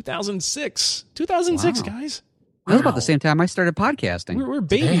it in 2006. 2006, guys. That was about the same time I started podcasting. We're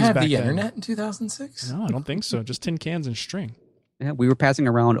babies Did they have back the then. internet in 2006? No, I don't think so. Just tin cans and string. Yeah, we were passing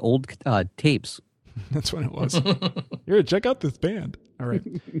around old tapes. That's what it was. Here, check out this band. All right.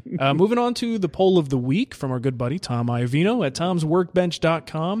 Moving on to the poll of the week from our good buddy Tom Iovino at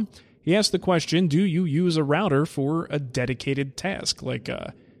tomsworkbench.com. He asked the question, do you use a router for a dedicated task, like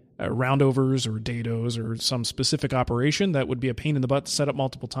roundovers or dados or some specific operation that would be a pain in the butt to set up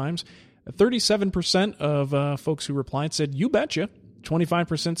multiple times? 37% of folks who replied said, you betcha.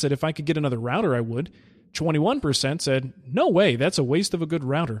 25% said, if I could get another router, I would. 21% said, no way, that's a waste of a good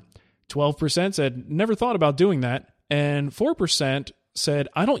router. 12% said, never thought about doing that. And 4% said,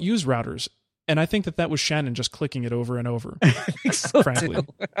 I don't use routers. And I think that was Shannon just clicking it over and over. So frankly.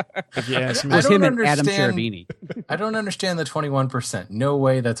 If you ask me. It was him and Adam Cherubini. I don't understand the 21%. No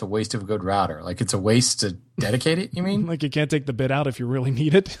way that's a waste of a good router. Like it's a waste to dedicate it, you mean? Like you can't take the bit out if you really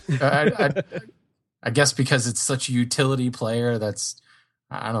need it? I guess because it's such a utility player,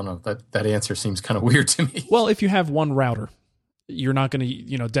 I don't know, that answer seems kind of weird to me. Well, if you have one router, you're not going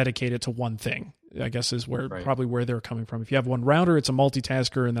to, dedicate it to one thing, I guess is probably where they're coming from. If you have one router, it's a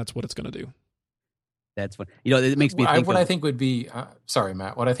multitasker and that's what it's going to do. That's what, it makes me think I think would be, sorry,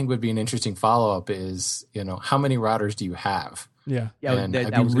 Matt, what I think would be an interesting follow-up is, how many routers do you have? Yeah. And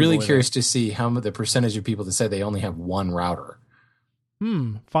I'd be really curious to see how the percentage of people that say they only have one router.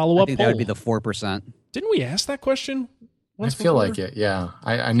 Follow-up I think poll. that would be the 4%. Didn't we ask that question once I feel before? like it, yeah.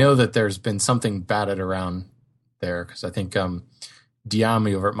 I know that there's been something batted around there because I think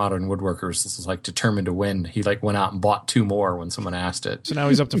Diami over at Modern Woodworkers is determined to win. He went out and bought 2 more when someone asked it. So now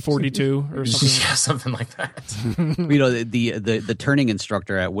he's up to 42 or something. Yeah, something like that. The turning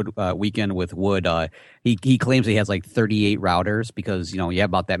instructor at Weekend with Wood, he claims he has 38 routers because you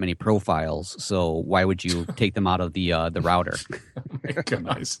have about that many profiles. So why would you take them out of the router? Oh my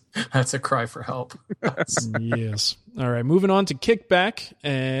goodness, that's a cry for help. Yes. All right, moving on to Kickback,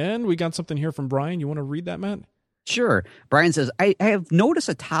 and we got something here from Brian. You want to read that, Matt? Sure. Brian says, I have noticed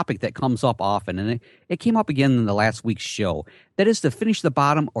a topic that comes up often, and it came up again in the last week's show. That is to finish the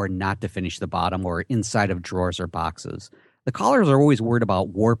bottom or not to finish the bottom or inside of drawers or boxes. The callers are always worried about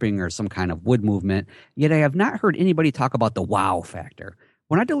warping or some kind of wood movement, yet I have not heard anybody talk about the wow factor.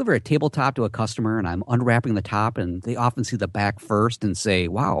 When I deliver a tabletop to a customer and I'm unwrapping the top and they often see the back first and say,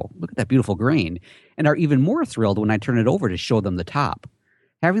 wow, look at that beautiful grain, and are even more thrilled when I turn it over to show them the top.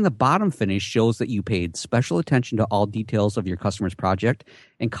 Having the bottom finish shows that you paid special attention to all details of your customer's project,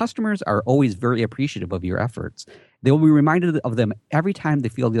 and customers are always very appreciative of your efforts. They will be reminded of them every time they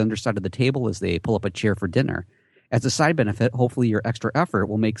feel the underside of the table as they pull up a chair for dinner. As a side benefit, hopefully your extra effort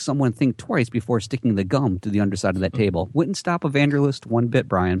will make someone think twice before sticking the gum to the underside of that table. Wouldn't stop Evangelist one bit,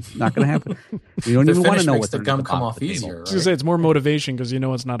 Brian. Not going to happen. We don't even want to know what the gum come off easier. I was going to say it's more motivation because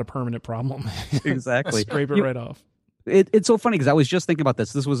it's not a permanent problem. Exactly. Scrape it right off. It's so funny because I was just thinking about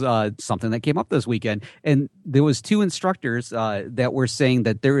this. This was something that came up this weekend, and there was 2 instructors that were saying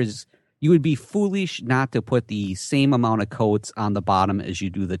that you would be foolish not to put the same amount of coats on the bottom as you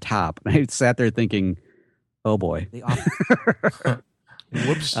do the top. And I sat there thinking, oh boy.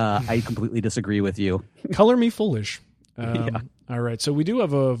 Whoops. I completely disagree with you. Color me foolish. Yeah. All right, so we do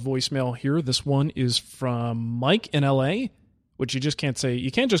have a voicemail here. This one is from Mike in L.A., which you just can't say. You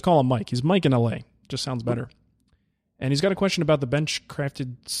can't just call him Mike. He's Mike in L.A. Just sounds better. And he's got a question about the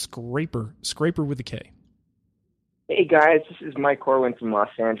bench-crafted scraper with a K. Hey guys, this is Mike Corwin from Los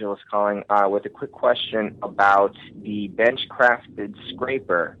Angeles calling with a quick question about the bench-crafted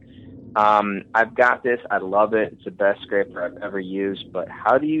scraper. I've got this. I love it. It's the best scraper I've ever used. But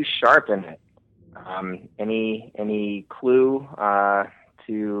how do you sharpen it? Any clue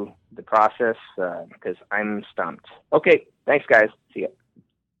to the process? Because I'm stumped. Okay, thanks guys. See ya.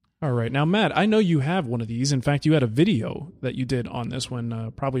 All right. Now, Matt, I know you have one of these. In fact, you had a video that you did on this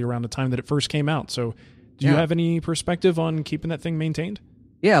one probably around the time that it first came out. So do you have any perspective on keeping that thing maintained?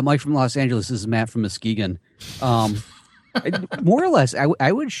 Yeah, Mike from Los Angeles. This is Matt from Muskegon. More or less,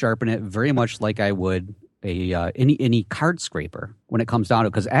 I would sharpen it very much like I would any card scraper when it comes down to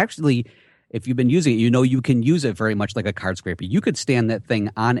it. Because actually, if you've been using it, you can use it very much like a card scraper. You could stand that thing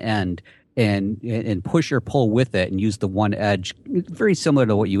on end and push or pull with it and use the one edge, very similar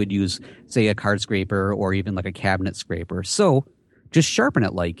to what you would use, say, a card scraper or even like a cabinet scraper. So just sharpen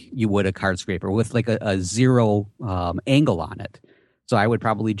it like you would a card scraper with like a zero angle on it. So I would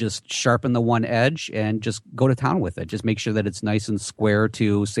probably just sharpen the one edge and just go to town with it. Just make sure that it's nice and square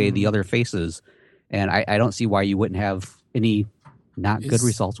to, say, the other faces. And I don't see why you wouldn't have any not good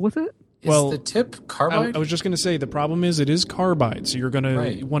results with it. Is the tip carbide? I was just going to say the problem is it is carbide, so you're going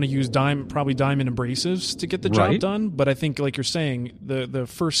to want to use probably diamond abrasives to get the job done. But I think, like you're saying, the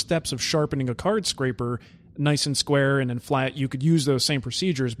first steps of sharpening a card scraper, nice and square and then flat, you could use those same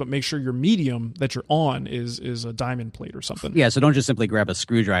procedures, but make sure your medium that you're on is a diamond plate or something. Yeah, so don't just simply grab a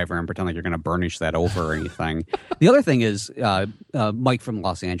screwdriver and pretend like you're going to burnish that over or anything. The other thing is, Mike from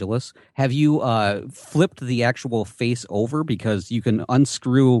Los Angeles, have you flipped the actual face over? Because you can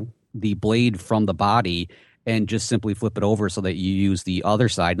unscrew the blade from the body and just simply flip it over so that you use the other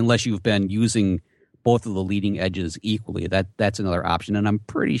side, unless you've been using both of the leading edges equally. That's another option, and I'm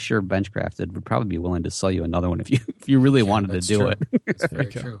pretty sure Benchcrafted would probably be willing to sell you another one if you really wanted to do true. it. That's very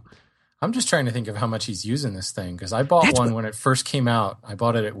true. I'm just trying to think of how much he's using this thing, because I bought one when it first came out. I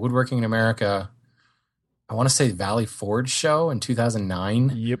bought it at Woodworking in America. I want to say Valley Forge show in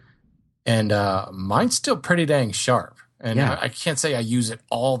 2009. Yep. And mine's still pretty dang sharp. And I can't say I use it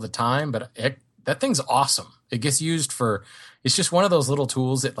all the time, but that thing's awesome. It gets used for, it's just one of those little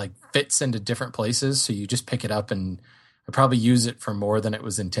tools that like fits into different places. So you just pick it up, and I probably use it for more than it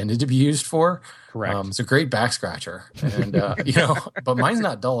was intended to be used for. Correct. It's a great back scratcher, and but mine's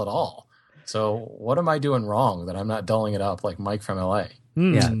not dull at all. So what am I doing wrong that I'm not dulling it up like Mike from LA?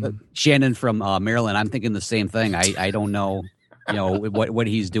 Yeah, Shannon from Maryland. I'm thinking the same thing. I don't know. What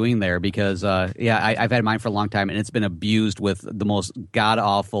he's doing there, because I've had mine for a long time, and it's been abused with the most god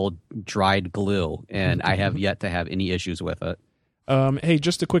awful dried glue, and I have yet to have any issues with it. Hey,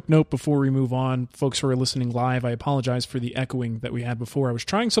 just a quick note before we move on, folks who are listening live, I apologize for the echoing that we had before. I was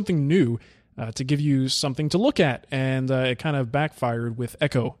trying something new to give you something to look at, and it kind of backfired with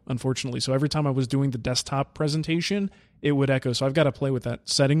echo, unfortunately. So every time I was doing the desktop presentation, it would echo. So I've got to play with that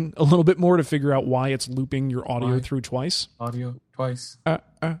setting a little bit more to figure out why it's looping your audio through twice. But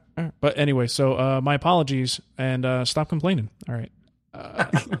anyway, so my apologies, and stop complaining. All right.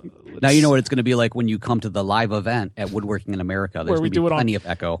 Now you know what it's going to be like when you come to the live event at Woodworking in America. There's going to be plenty of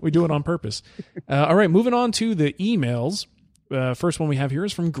echo. We do it on purpose. All right, moving on to the emails. First one we have here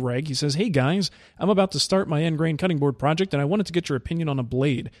is from Greg. He says, "Hey guys, I'm about to start my end grain cutting board project, and I wanted to get your opinion on a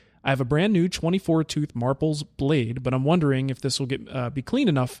blade. I have a brand new 24-tooth Marples blade, but I'm wondering if this will be clean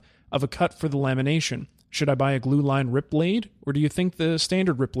enough of a cut for the lamination. Should I buy a glue line rip blade, or do you think the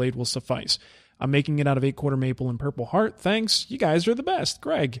standard rip blade will suffice? I'm making it out of 8-quarter maple and Purple Heart. Thanks. You guys are the best,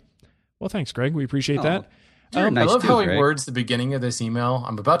 Greg." Well, thanks, Greg. We appreciate that. I love how he words the beginning of this email.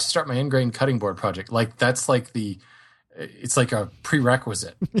 I'm about to start my end grain cutting board project. Like that's like it's like a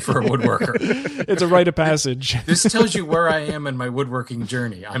prerequisite for a woodworker. It's a rite of passage. This tells you where I am in my woodworking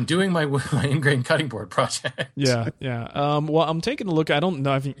journey. I'm doing my end grain cutting board project. Yeah. Well, I'm taking a look. I don't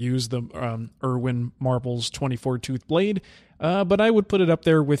know. I haven't used the Irwin Marples 24-tooth blade, but I would put it up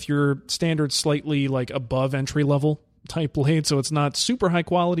there with your standard, slightly like above entry level type blade. So it's not super high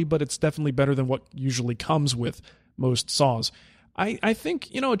quality, but it's definitely better than what usually comes with most saws. I think,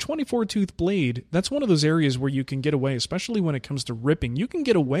 a 24-tooth blade, that's one of those areas where you can get away, especially when it comes to ripping. You can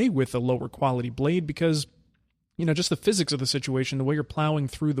get away with a lower quality blade because, just the physics of the situation, the way you're plowing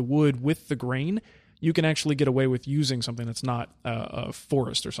through the wood with the grain, you can actually get away with using something that's not a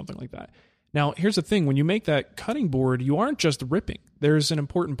forest or something like that. Now, here's the thing. When you make that cutting board, you aren't just ripping. There's an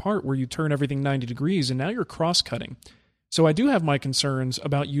important part where you turn everything 90 degrees, and now you're cross-cutting. So I do have my concerns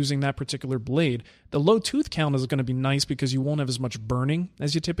about using that particular blade. The low tooth count is going to be nice because you won't have as much burning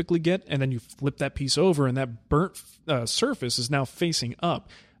as you typically get, and then you flip that piece over and that burnt surface is now facing up.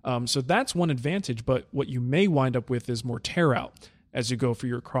 So that's one advantage, but what you may wind up with is more tear out as you go for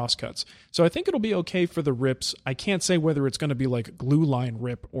your crosscuts. So I think it'll be okay for the rips. I can't say whether it's going to be like glue line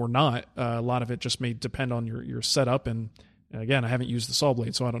rip or not. A lot of it just may depend on your setup, and again, I haven't used the saw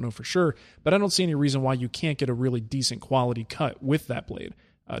blade, so I don't know for sure, but I don't see any reason why you can't get a really decent quality cut with that blade.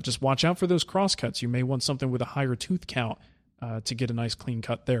 Just watch out for those cross cuts. You may want something with a higher tooth count to get a nice clean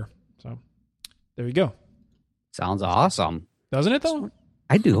cut there. So there you go. Sounds awesome. Doesn't it, though?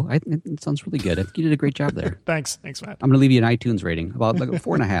 I do. It sounds really good. I think you did a great job there. Thanks, Matt. I'm going to leave you an iTunes rating, about like a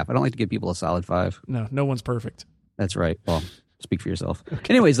 4.5. I don't like to give people a solid 5. No one's perfect. That's right. Well, speak for yourself.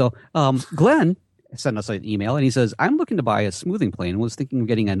 Okay. Anyways, though, Glenn sent us an email, and he says, I'm looking to buy a smoothing plane and was thinking of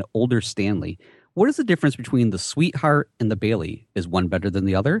getting an older Stanley. What is the difference between the Sweetheart and the Bailey? Is one better than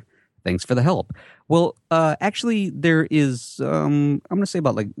the other? Thanks for the help. Well, actually, there is, I'm going to say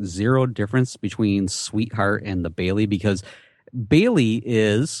about like 0 difference between Sweetheart and the Bailey, because Bailey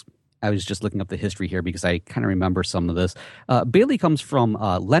is, I was just looking up the history here because I kind of remember some of this. Bailey comes from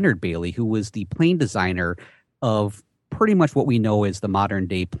Leonard Bailey, who was the plane designer of pretty much what we know is the modern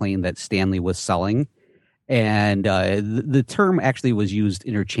day plane that Stanley was selling. And the term actually was used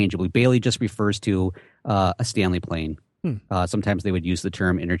interchangeably. Bailey just refers to a Stanley plane. Sometimes they would use the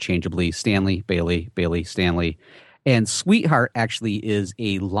term interchangeably. Stanley, Bailey, Bailey, Stanley. And Sweetheart actually is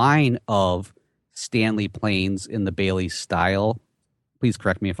a line of Stanley planes in the Bailey style. Please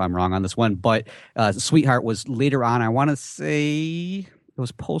correct me if I'm wrong on this one. But Sweetheart was later on, I want to say it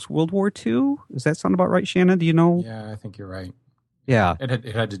was post-World War II. Does that sound about right, Shannon? Do you know? Yeah, I think you're right. Yeah.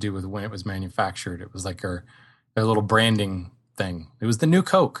 It had to do with when it was manufactured. It was like their little branding thing. It was the new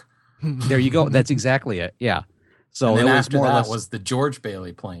Coke. There you go. That's exactly it. Yeah. So and then it was after more that or less was the George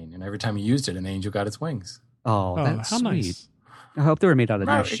Bailey plane, and every time you used it, an angel got its wings. Oh, that's how sweet. Nice. I hope they were made out of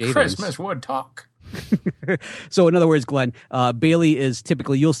Merry nice shavings. Christmas would talk. So in other words, Glenn, Bailey is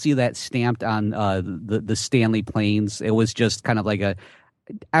typically, you'll see that stamped on the Stanley planes. It was just kind of like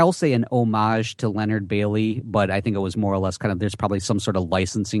I'll say an homage to Leonard Bailey, but I think it was more or less kind of, there's probably some sort of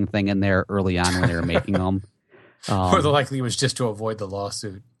licensing thing in there early on when they were making them. More than likely it was just to avoid the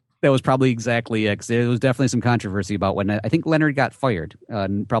lawsuit. That was probably exactly it. 'Cause there was definitely some controversy about when I think Leonard got fired.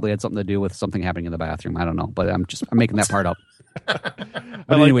 And probably had something to do with something happening in the bathroom. I don't know, but I'm making that part up.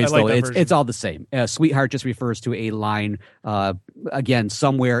 But anyways, though, it's all the same. Sweetheart just refers to a line. Again,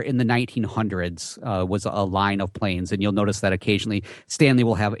 somewhere in the 1900s was a line of planes, and you'll notice that occasionally Stanley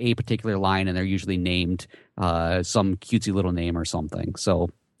will have a particular line, and they're usually named some cutesy little name or something. So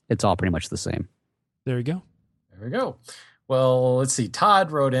it's all pretty much the same. There you go. There we go. Well, let's see.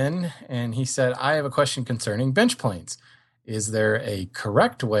 Todd wrote in, and he said, I have a question concerning bench planes. Is there a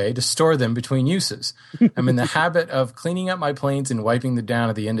correct way to store them between uses? I'm in the habit of cleaning up my planes and wiping them down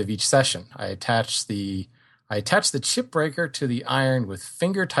at the end of each session. I attach the chip breaker to the iron with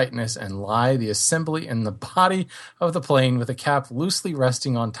finger tightness and lie the assembly in the body of the plane with the cap loosely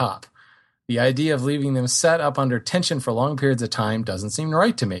resting on top. The idea of leaving them set up under tension for long periods of time doesn't seem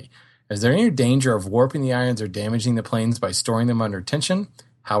right to me. Is there any danger of warping the irons or damaging the planes by storing them under tension?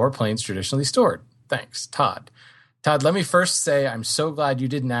 How are planes traditionally stored? Thanks, Todd. Todd, let me first say I'm so glad you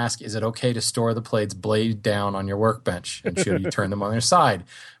didn't ask, is it okay to store the plates blade down on your workbench? And should you turn them on their side?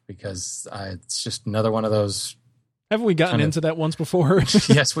 Because it's just another one of those. Haven't we gotten into that once before?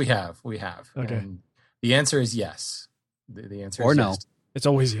 Yes, we have. We have. Okay. And the answer is yes. The answer or is no. yes. It's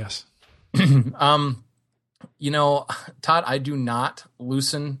always yes. Todd, I do not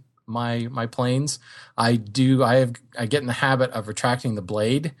loosen my planes. I get in the habit of retracting the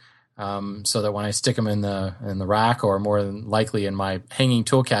blade, so that when I stick them in the rack, or more than likely in my hanging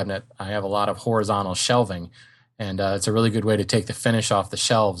tool cabinet, I have a lot of horizontal shelving, and it's a really good way to take the finish off the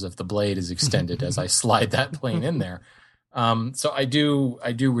shelves if the blade is extended as I slide that plane in there. So I do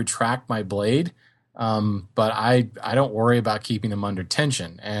retract my blade, but I don't worry about keeping them under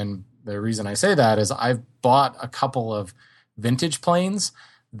tension. And the reason I say that is I've bought a couple of vintage planes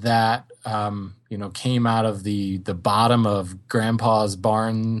that came out of the bottom of Grandpa's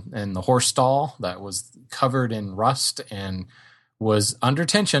barn and the horse stall that was covered in rust and was under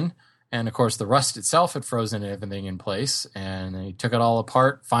tension. And of course, the rust itself had frozen everything in place. And he took it all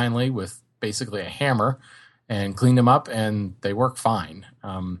apart finally with basically a hammer and cleaned them up, and they work fine.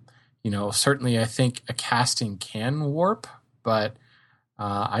 Certainly I think a casting can warp, but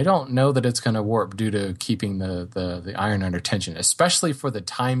I don't know that it's going to warp due to keeping the iron under tension, especially for the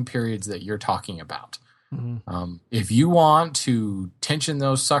time periods that you're talking about. Mm-hmm. If you want to tension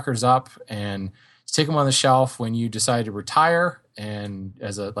those suckers up and stick them on the shelf when you decide to retire, and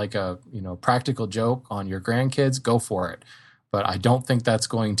as a practical joke on your grandkids, go for it. But I don't think that's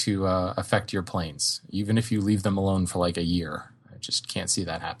going to affect your planes, even if you leave them alone for like a year. I just can't see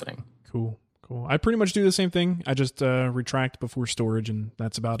that happening. Cool. I pretty much do the same thing. I just retract before storage, and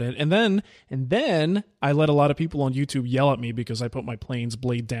that's about it. And then I let a lot of people on YouTube yell at me because I put my plane's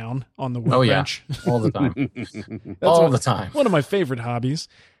blade down on the workbench. All the time. All the time. One of my favorite hobbies.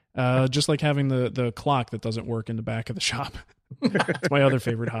 Just like having the clock that doesn't work in the back of the shop. It's my other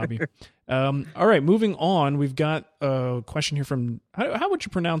favorite hobby. All right, moving on. We've got a question here from, how would you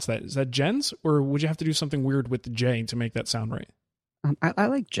pronounce that? Is that Jens, or would you have to do something weird with the J to make that sound right? I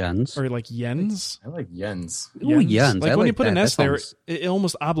like Jens. Or like Jens? I like Jens. Ooh, Jens. Like when you put an S there, it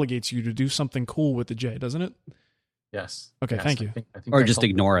almost obligates you to do something cool with the J, doesn't it? Yes. Okay, yes, thank you. I think or just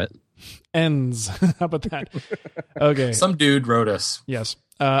ignore it. Ends. How about that? Okay. Some dude wrote us. Yes.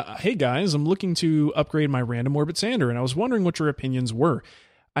 Hey guys, I'm looking to upgrade my random orbit sander, and I was wondering what your opinions were.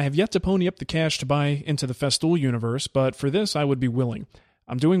 I have yet to pony up the cash to buy into the Festool universe, but for this I would be willing.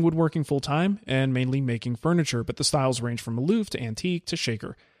 I'm doing woodworking full-time and mainly making furniture, but the styles range from aloof to antique to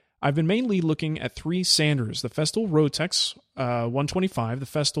shaker. I've been mainly looking at 3 sanders, the Festool Rotex 125, the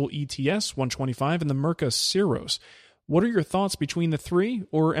Festool ETS 125, and the Mirka Ceros. What are your thoughts between the 3,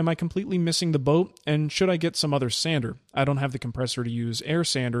 or am I completely missing the boat, and should I get some other sander? I don't have the compressor to use air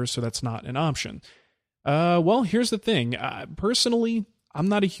sanders, so that's not an option. Well, here's the thing. Personally, I'm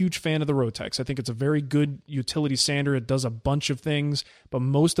not a huge fan of the Rotex. I think it's a very good utility sander. It does a bunch of things, but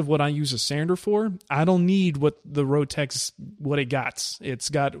most of what I use a sander for, I don't need what the Rotex, what it got. It's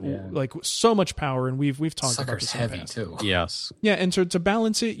got like so much power, and we've talked about this. Sucker's heavy too. Yes. Yeah, and to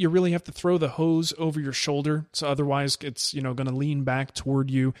balance it, you really have to throw the hose over your shoulder, so otherwise it's going to lean back toward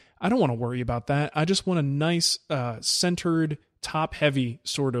you. I don't want to worry about that. I just want a nice centered, top-heavy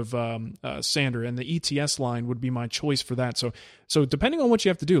sort of sander, and the ETS line would be my choice for that. So depending on what you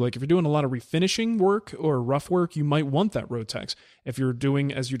have to do, like if you're doing a lot of refinishing work or rough work, you might want that Rotex. If you're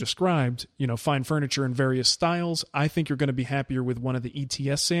doing, as you described, fine furniture in various styles, I think you're going to be happier with one of the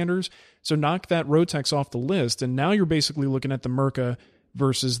ETS sanders. So knock that Rotex off the list, and now you're basically looking at the Mirka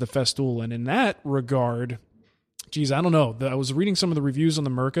versus the Festool. And in that regard, geez, I don't know. I was reading some of the reviews on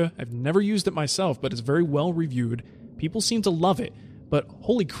the Mirka. I've never used it myself, but it's very well reviewed. People seem to love it, but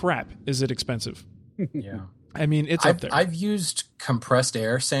holy crap, is it expensive? Yeah. I mean, it's up there. I've used compressed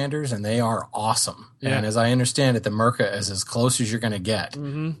air sanders, and they are awesome. Yeah. And as I understand it, the Mirka is as close as you're going to get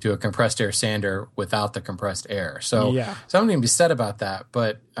to a compressed air sander without the compressed air. So something to be said about that.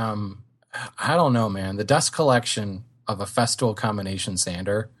 But I don't know, man. The dust collection of a Festool combination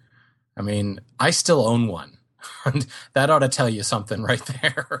sander, I mean, I still own one. That ought to tell you something right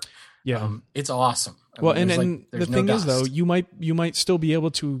there. Yeah. It's awesome. Well, and the thing is, though, you might still be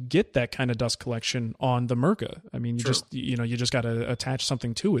able to get that kind of dust collection on the Mirka. I mean, you just got to attach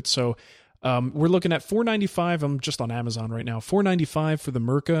something to it. So we're looking at $495. I'm just on Amazon right now. $495 for the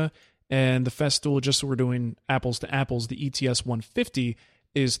Mirka, and the Festool, just so we're doing apples to apples, the ETS 150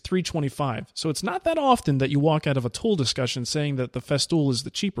 is $325. So it's not that often that you walk out of a tool discussion saying that the Festool is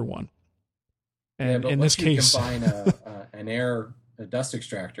the cheaper one. And in this case, combine a dust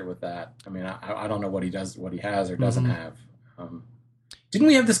extractor with that. I mean, I don't know what he does, what he has or doesn't have. Didn't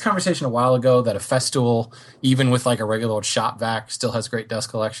we have this conversation a while ago that a Festool, even with like a regular old shop vac, still has great dust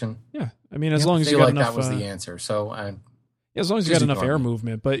collection? Yeah, I mean, as long as you got enough, that was the answer. So, as long as you got enough air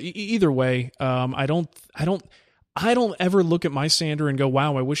movement. But either way, I don't ever look at my sander and go,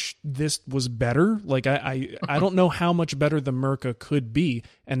 wow, I wish this was better. Like I don't know how much better the Mirka could be.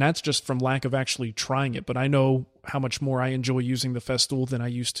 And that's just from lack of actually trying it. But I know how much more I enjoy using the Festool than I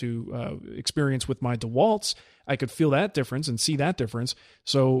used to experience with my DeWalt's. I could feel that difference and see that difference.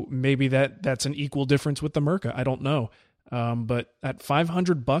 So maybe that's an equal difference with the Mirka. I don't know. But at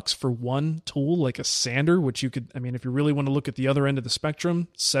 $500 for one tool, like a sander, which you could, I mean, if you really want to look at the other end of the spectrum,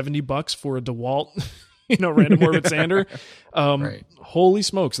 $70 for a DeWalt, random orbit sander. Right. Holy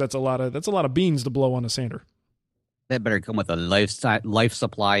smokes, that's a lot of beans to blow on a sander. That better come with a life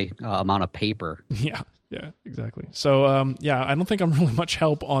supply amount of paper. Yeah, exactly. So, I don't think I'm really much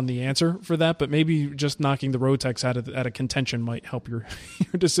help on the answer for that, but maybe just knocking the Rotex out of contention might help your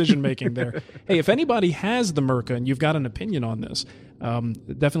decision making there. Hey, if anybody has the Mirka and you've got an opinion on this,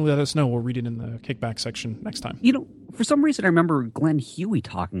 definitely let us know. We'll read it in the kickback section next time. For some reason, I remember Glenn Huey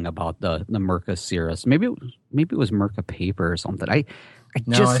talking about the Mirka Cirrus. Maybe it was Mirka paper or something. I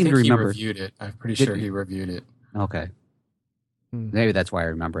seem to remember. He reviewed it. I'm pretty sure he reviewed it. Okay. Maybe that's why I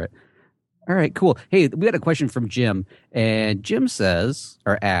remember it. All right, cool. Hey, we got a question from Jim, and Jim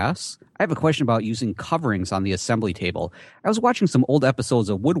asks, I have a question about using coverings on the assembly table. I was watching some old episodes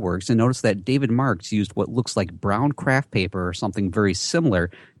of Woodworks and noticed that David Marks used what looks like brown craft paper or something very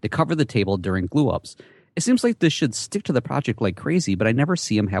similar to cover the table during glue-ups. It seems like this should stick to the project like crazy, but I never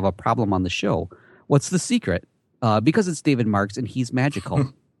see him have a problem on the show. What's the secret? Because it's David Marks and he's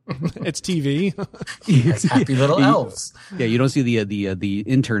magical. It's TV. It's happy little elves. Yeah, you don't see the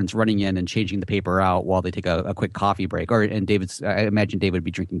interns running in and changing the paper out while they take a quick coffee break. I imagine David would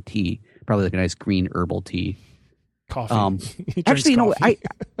be drinking tea, probably like a nice green herbal tea. Coffee. Actually,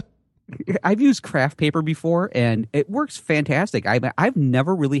 I've used craft paper before, and it works fantastic. I've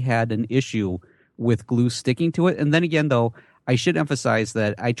never really had an issue with glue sticking to it. And then again, though, I should emphasize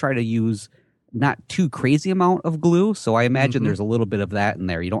that I try to use not too crazy amount of glue, so I imagine there's a little bit of that in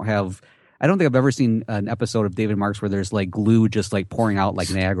there. I don't think I've ever seen an episode of David Marks where there's like glue just like pouring out like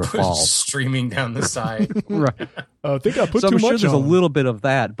Niagara Falls, streaming down the side. Right. I think I put so too I'm sure much there's on. a little bit of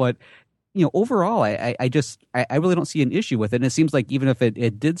that, but overall, I really don't see an issue with it. And it seems like even if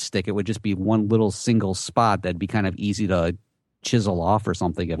it did stick, it would just be one little single spot that'd be kind of easy to chisel off or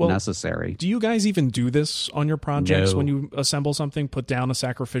something if necessary. Do you guys even do this on your projects? No. When you assemble something, put down a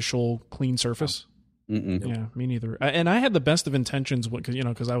sacrificial clean surface? Mm-mm. Yeah, me neither. And I had the best of intentions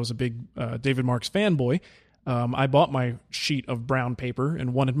because I was a big David Marks fanboy. I bought my sheet of brown paper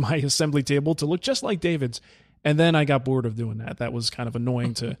and wanted my assembly table to look just like David's. And then I got bored of doing that. That was kind of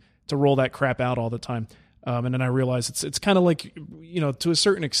annoying to roll that crap out all the time. And then I realized it's kind of like, to a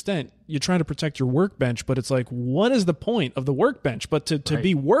certain extent, you're trying to protect your workbench, but it's like, what is the point of the workbench but to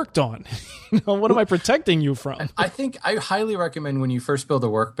be worked on? What am I protecting you from? I think I highly recommend when you first build a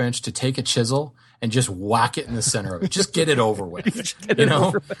workbench to take a chisel and just whack it in the center of it. Just get it over with, because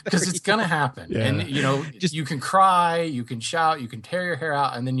it's going to happen. Yeah. And, you can cry, you can shout, you can tear your hair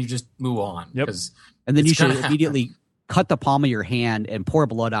out, and then you just move on. Yep. And then you should immediately cut the palm of your hand and pour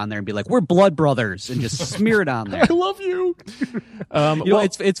blood on there and be like, we're blood brothers, and just smear it on there. I love you.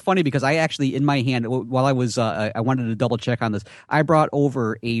 It's funny because I actually, in my hand, while I was, I wanted to double check on this, I brought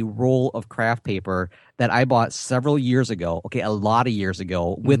over a roll of craft paper that I bought several years ago, a lot of years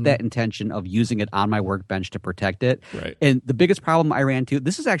ago, with that intention of using it on my workbench to protect it. Right. And the biggest problem I ran into,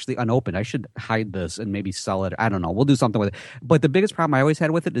 this is actually unopened. I should hide this and maybe sell it. I don't know. We'll do something with it. But the biggest problem I always had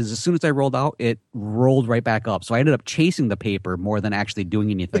with it is as soon as I rolled out, it rolled right back up. So I ended up chasing the paper more than actually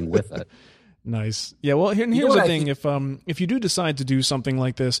doing anything with it. Nice. Yeah, well, here's the thing. If you do decide to do something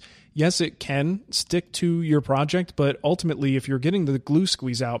like this, yes, it can stick to your project, but ultimately, if you're getting the glue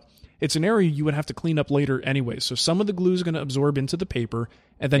squeeze out, it's an area you would have to clean up later anyway. So some of the glue is going to absorb into the paper,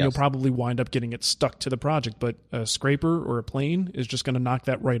 and then you'll probably wind up getting it stuck to the project. But a scraper or a plane is just going to knock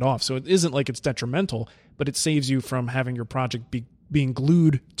that right off. So it isn't like it's detrimental, but it saves you from having your project being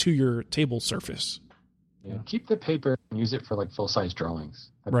glued to your table surface. Yeah, keep the paper and use it for like full-size drawings.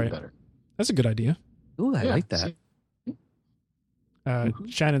 That'd be better. That's a good idea. Ooh, I like that.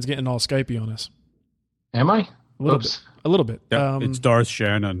 Shannon's getting all Skypey on us. Am I? A little bit. Yep, it's Darth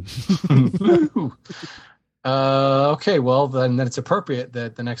Shannon. Okay, well, then it's appropriate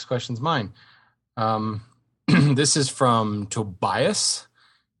that the next question's mine. This is from Tobias.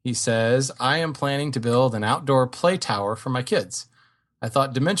 He says, I am planning to build an outdoor play tower for my kids. I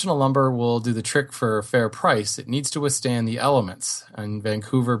thought dimensional lumber will do the trick for a fair price. It needs to withstand the elements in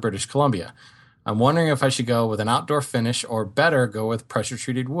Vancouver, British Columbia. I'm wondering if I should go with an outdoor finish or better go with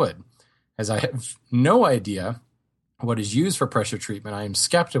pressure-treated wood. As I have no idea what is used for pressure treatment, I am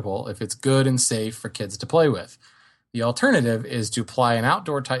skeptical if it's good and safe for kids to play with. The alternative is to apply an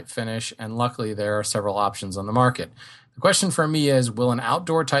outdoor-type finish, and luckily there are several options on the market. The question for me is, will an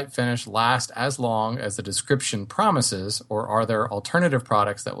outdoor-type finish last as long as the description promises, or are there alternative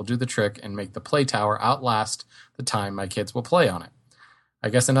products that will do the trick and make the play tower outlast the time my kids will play on it? I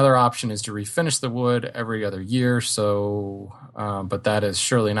guess another option is to refinish the wood every other year, but that is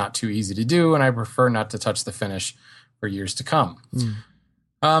surely not too easy to do, and I prefer not to touch the finish for years to come.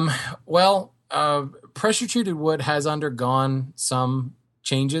 Pressure-treated wood has undergone some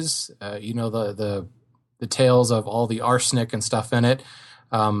changes. The tales of all the arsenic and stuff in it.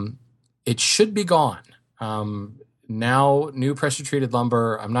 It should be gone. Now, new pressure-treated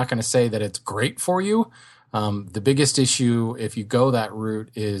lumber, I'm not going to say that it's great for you. The biggest issue, if you go that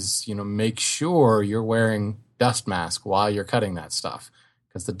route, is, make sure you're wearing dust mask while you're cutting that stuff,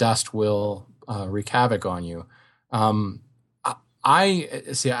 because the dust will wreak havoc on you. I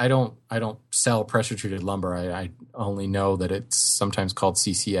don't sell pressure treated lumber. I only know that it's sometimes called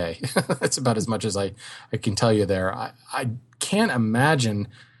CCA. That's about as much as I can tell you there. I can't imagine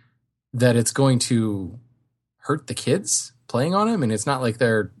that it's going to hurt the kids playing on it. I mean, it's not like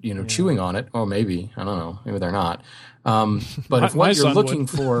they're, chewing on it. Or maybe, I don't know, maybe they're not. But if what you're looking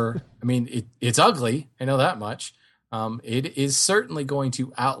for, I mean, it's ugly. I know that much. It is certainly going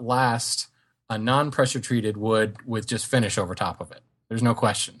to outlast a non-pressure treated wood with just finish over top of it. There's no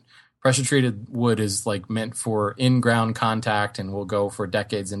question. Pressure treated wood is like meant for in-ground contact and will go for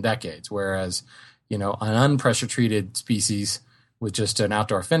decades and decades. Whereas, an unpressure treated species with just an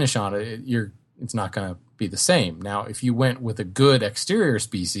outdoor finish on it, it's not going to be the same. Now, if you went with a good exterior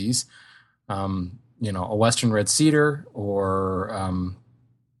species, a Western red cedar or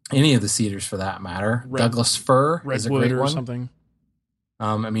any of the cedars for that matter, Douglas fir is a great one. Or something.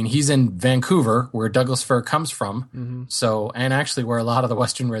 He's in Vancouver, where Douglas fir comes from. Mm-hmm. So, and actually where a lot of the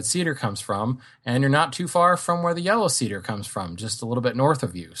Western red cedar comes from. And you're not too far from where the yellow cedar comes from, just a little bit north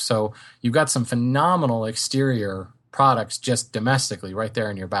of you. So you've got some phenomenal exterior products just domestically right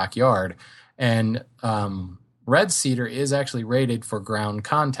there in your backyard. And red cedar is actually rated for ground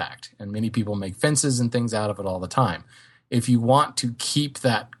contact. And many people make fences and things out of it all the time. If you want to keep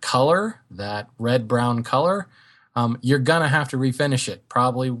that color, that red-brown color, you're going to have to refinish it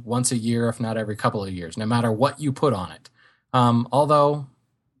probably once a year, if not every couple of years, no matter what you put on it. Although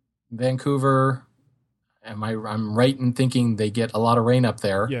Vancouver, I'm right in thinking they get a lot of rain up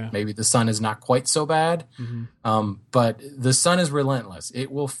there. Yeah. Maybe the sun is not quite so bad, but the sun is relentless. It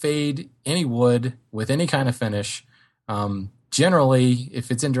will fade any wood with any kind of finish. Generally,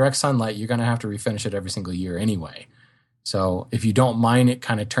 if it's in direct sunlight, you're going to have to refinish it every single year anyway. So if you don't mind it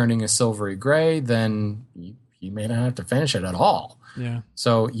kind of turning a silvery gray, then you may not have to finish it at all. Yeah.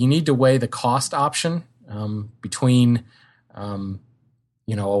 So you need to weigh the cost option between,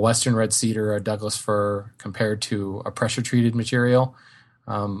 a Western red cedar or a Douglas fir compared to a pressure treated material.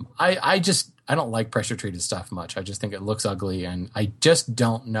 I don't like pressure treated stuff much. I just think it looks ugly, and I just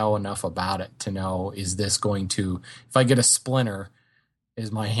don't know enough about it to know, is this going to, if I get a splinter,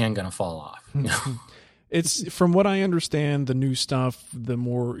 is my hand going to fall off? It's, from what I understand, the new stuff, the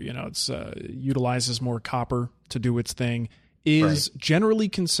more, it's utilizes more copper to do its thing, is generally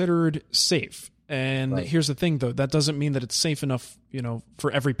considered safe. And here's the thing, though, that doesn't mean that it's safe enough,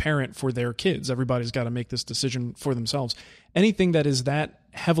 for every parent for their kids. Everybody's got to make this decision for themselves. Anything that is that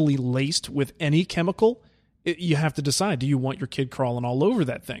heavily laced with any chemical, you have to decide, do you want your kid crawling all over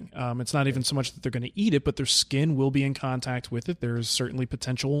that thing? It's not even so much that they're going to eat it, but their skin will be in contact with it. There's certainly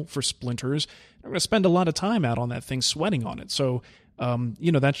potential for splinters. They're going to spend a lot of time out on that thing, sweating on it. So,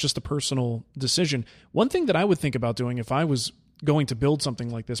 that's just a personal decision. One thing that I would think about doing if I was going to build something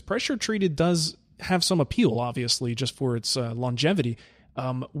like this, pressure treated does have some appeal, obviously, just for its longevity.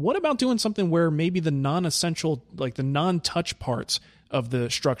 What about doing something where maybe the non-essential, like the non-touch parts of the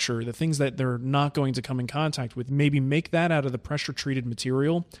structure, the things that they're not going to come in contact with, maybe make that out of the pressure treated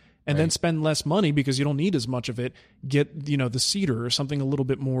material and then spend less money because you don't need as much of it. Get, the cedar or something a little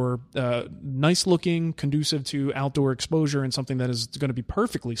bit more nice looking, conducive to outdoor exposure, and something that is going to be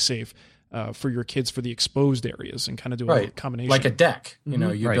perfectly safe for your kids for the exposed areas, and kind of do a combination. Like a deck. You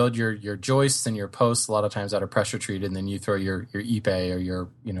build your joists and your posts a lot of times out of pressure treated, and then you throw your Ipe or your,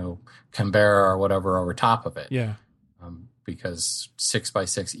 Canberra or whatever over top of it. Yeah. Because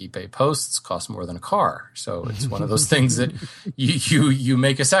 6x6 Ipe posts cost more than a car. So it's one of those things that you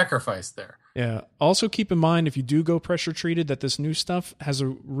make a sacrifice there. Yeah. Also keep in mind, if you do go pressure treated, that this new stuff has a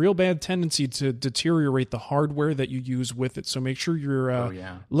real bad tendency to deteriorate the hardware that you use with it. So make sure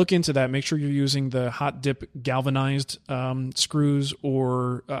you're look into that. Make sure you're using the hot dip galvanized screws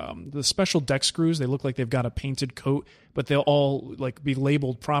or the special deck screws. They look like they've got a painted coat, but they'll all be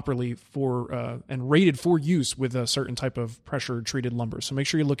labeled properly for and rated for use with a certain type of pressure treated lumber. So make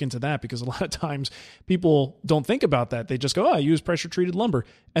sure you look into that, because a lot of times people don't think about that. They just go, I use pressure treated lumber,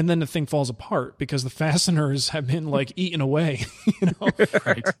 and then the thing falls apart because the fasteners have been eaten away.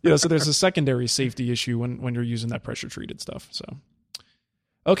 So there's a secondary safety issue when you're using that pressure treated stuff. So.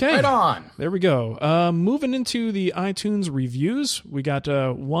 Okay. Right on. There we go. Moving into the iTunes reviews, we got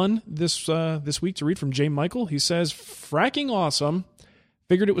one this week to read from J. Michael. He says, "Fracking awesome.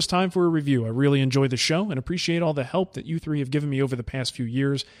 Figured it was time for a review. I really enjoy the show and appreciate all the help that you three have given me over the past few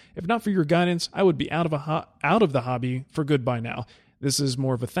years. If not for your guidance, I would be out of the hobby for good by now. This is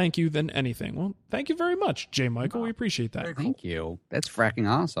more of a thank you than anything." Well, thank you very much, J. Michael. We appreciate that. Thank you. That's fracking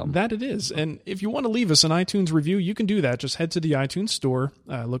awesome. That it is. And if you want to leave us an iTunes review, you can do that. Just head to the iTunes store,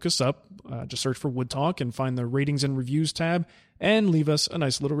 look us up, just search for Wood Talk and find the ratings and reviews tab, and leave us a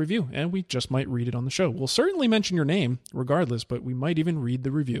nice little review. And we just might read it on the show. We'll certainly mention your name regardless, but we might even read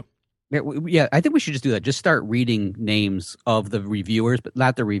the review. Yeah, I think we should just do that. Just start reading names of the reviewers, but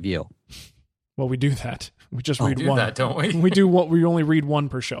not the review. Well, we do that. We just read do one. That, don't we? We only read one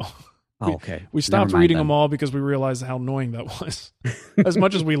per show. Oh, okay. We stopped reading them all because we realized how annoying that was. As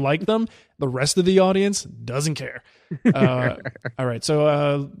much as we like them, the rest of the audience doesn't care. All right.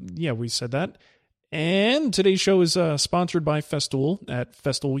 So, we said that. And today's show is sponsored by Festool at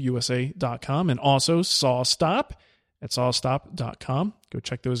festoolusa.com and also SawStop at sawstop.com. Go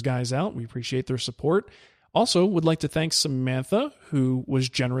check those guys out. We appreciate their support. Also, would like to thank Samantha, who was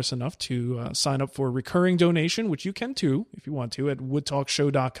generous enough to sign up for a recurring donation, which you can too, if you want to, at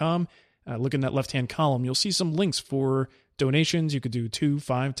woodtalkshow.com. Look in that left-hand column. You'll see some links for donations. You could do $2,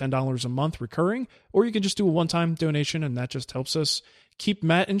 $5, $10 a month recurring, or you could just do a one-time donation, and that just helps us keep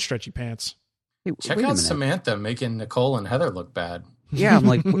Matt in stretchy pants. Hey, check out Samantha making Nicole and Heather look bad. Yeah, I'm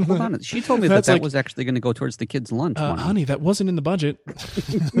like, hold on. She told me that was actually going to go towards the kids' lunch. Honey, that wasn't in the budget.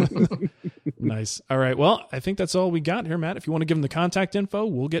 Nice. All right. Well, I think that's all we got here, Matt. If you want to give them the contact info,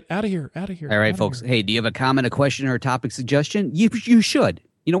 we'll get out of here. All right, folks. Hey, do you have a comment, a question, or a topic suggestion? You should.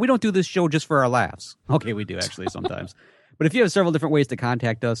 We don't do this show just for our laughs. Okay, we do actually sometimes. But if you have several different ways to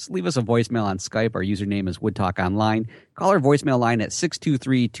contact us, leave us a voicemail on Skype. Our username is WoodTalkOnline. Call our voicemail line at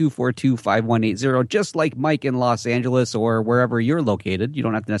 623-242-5180, just like Mike in Los Angeles or wherever you're located. You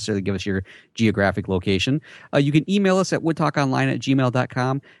don't have to necessarily give us your geographic location. You can email us at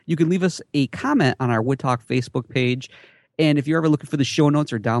woodtalkonline@gmail.com. You can leave us a comment on our Wood Talk Facebook page. And if you're ever looking for the show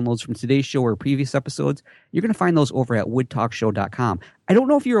notes or downloads from today's show or previous episodes, you're going to find those over at woodtalkshow.com. I don't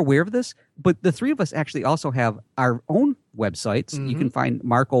know if you're aware of this, but the three of us actually also have our own websites. Mm-hmm. You can find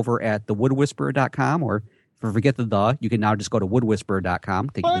Mark over at thewoodwhisperer.com, or forget you can now just go to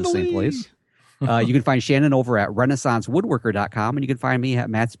woodwhisperer.com, take you to the same place. You can find Shannon over at renaissancewoodworker.com, and you can find me at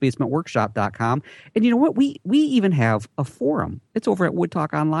mattsbasementworkshop.com. And you know what? We even have a forum. It's over at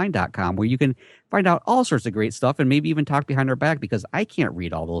woodtalkonline.com, where you can find out all sorts of great stuff and maybe even talk behind our back, because I can't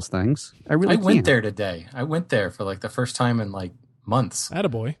read all those things. I went there today. I went there for the first time in months.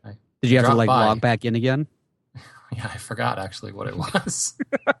 Attaboy. Did you have to log back in again? Yeah, I forgot actually what it was.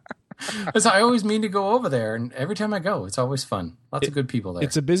 I always mean to go over there, and every time I go, it's always fun. Lots of good people there.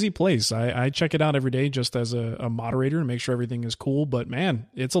 It's a busy place. I check it out every day just as a moderator to make sure everything is cool. But man,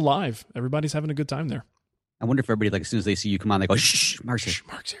 it's alive. Everybody's having a good time there. I wonder if everybody, as soon as they see you come on, they go, shh, Mark's here.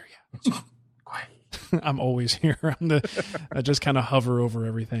 Mark's here, yeah. Quiet. I'm always here. I just kind of hover over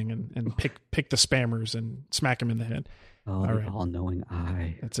everything and pick the spammers and smack them in the head. Oh, the all-knowing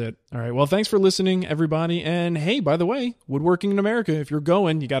eye. That's it. All right. Well, thanks for listening, everybody. And hey, by the way, Woodworking in America, if you're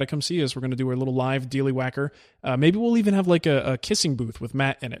going, you got to come see us. We're going to do our little live Dealy Whacker. Maybe we'll even have a kissing booth with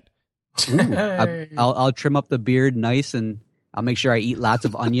Matt in it. Ooh, I'll trim up the beard nice, and I'll make sure I eat lots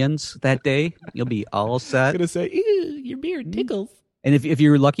of onions that day. You'll be all set. I'm going to say, ew, your beard tickles. And if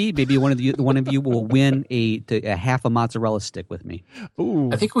you're lucky, maybe one of you will win a half a mozzarella stick with me.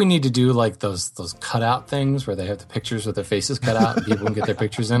 Ooh. I think we need to do those cutout things where they have the pictures with their faces cut out and people can get their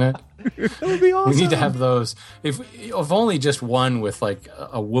pictures in it. That would be awesome. We need to have those. If only just one with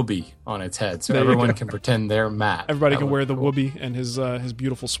a whoopee on its head, so everyone can pretend they're Matt. Everybody can wear the whoopee and his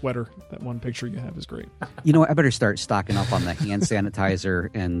beautiful sweater. That one picture you have is great. You know, I better start stocking up on the hand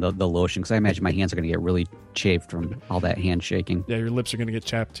sanitizer and the lotion, because I imagine my hands are going to get really chafed from all that hand shaking. Yeah, your lips are going to get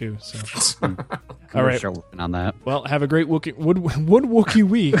chapped too. So, all right, start working on that. Well, have a great woodworking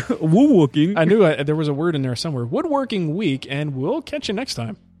week. Woodworking. I knew there was a word in there somewhere. Woodworking week, and we'll catch you next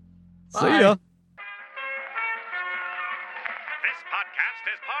time. Bye. See ya. This podcast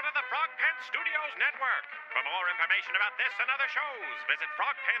is part of the Frog Pants Studios Network. For more information about this and other shows, visit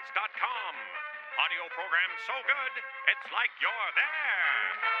frogpants.com. Audio program so good, it's like you're there.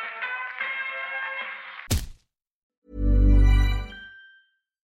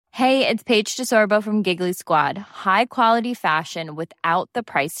 Hey, it's Paige DeSorbo from Giggly Squad. High quality fashion without the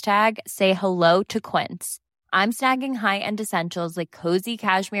price tag. Say hello to Quince. I'm snagging high-end essentials like cozy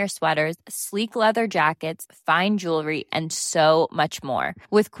cashmere sweaters, sleek leather jackets, fine jewelry, and so much more.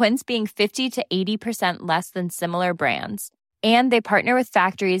 With Quince being 50 to 80% less than similar brands. And they partner with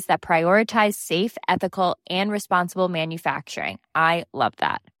factories that prioritize safe, ethical, and responsible manufacturing. I love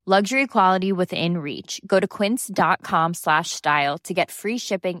that. Luxury quality within reach. Go to quince.com/style to get free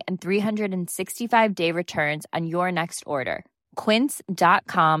shipping and 365-day returns on your next order.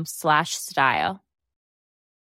 Quince.com/style.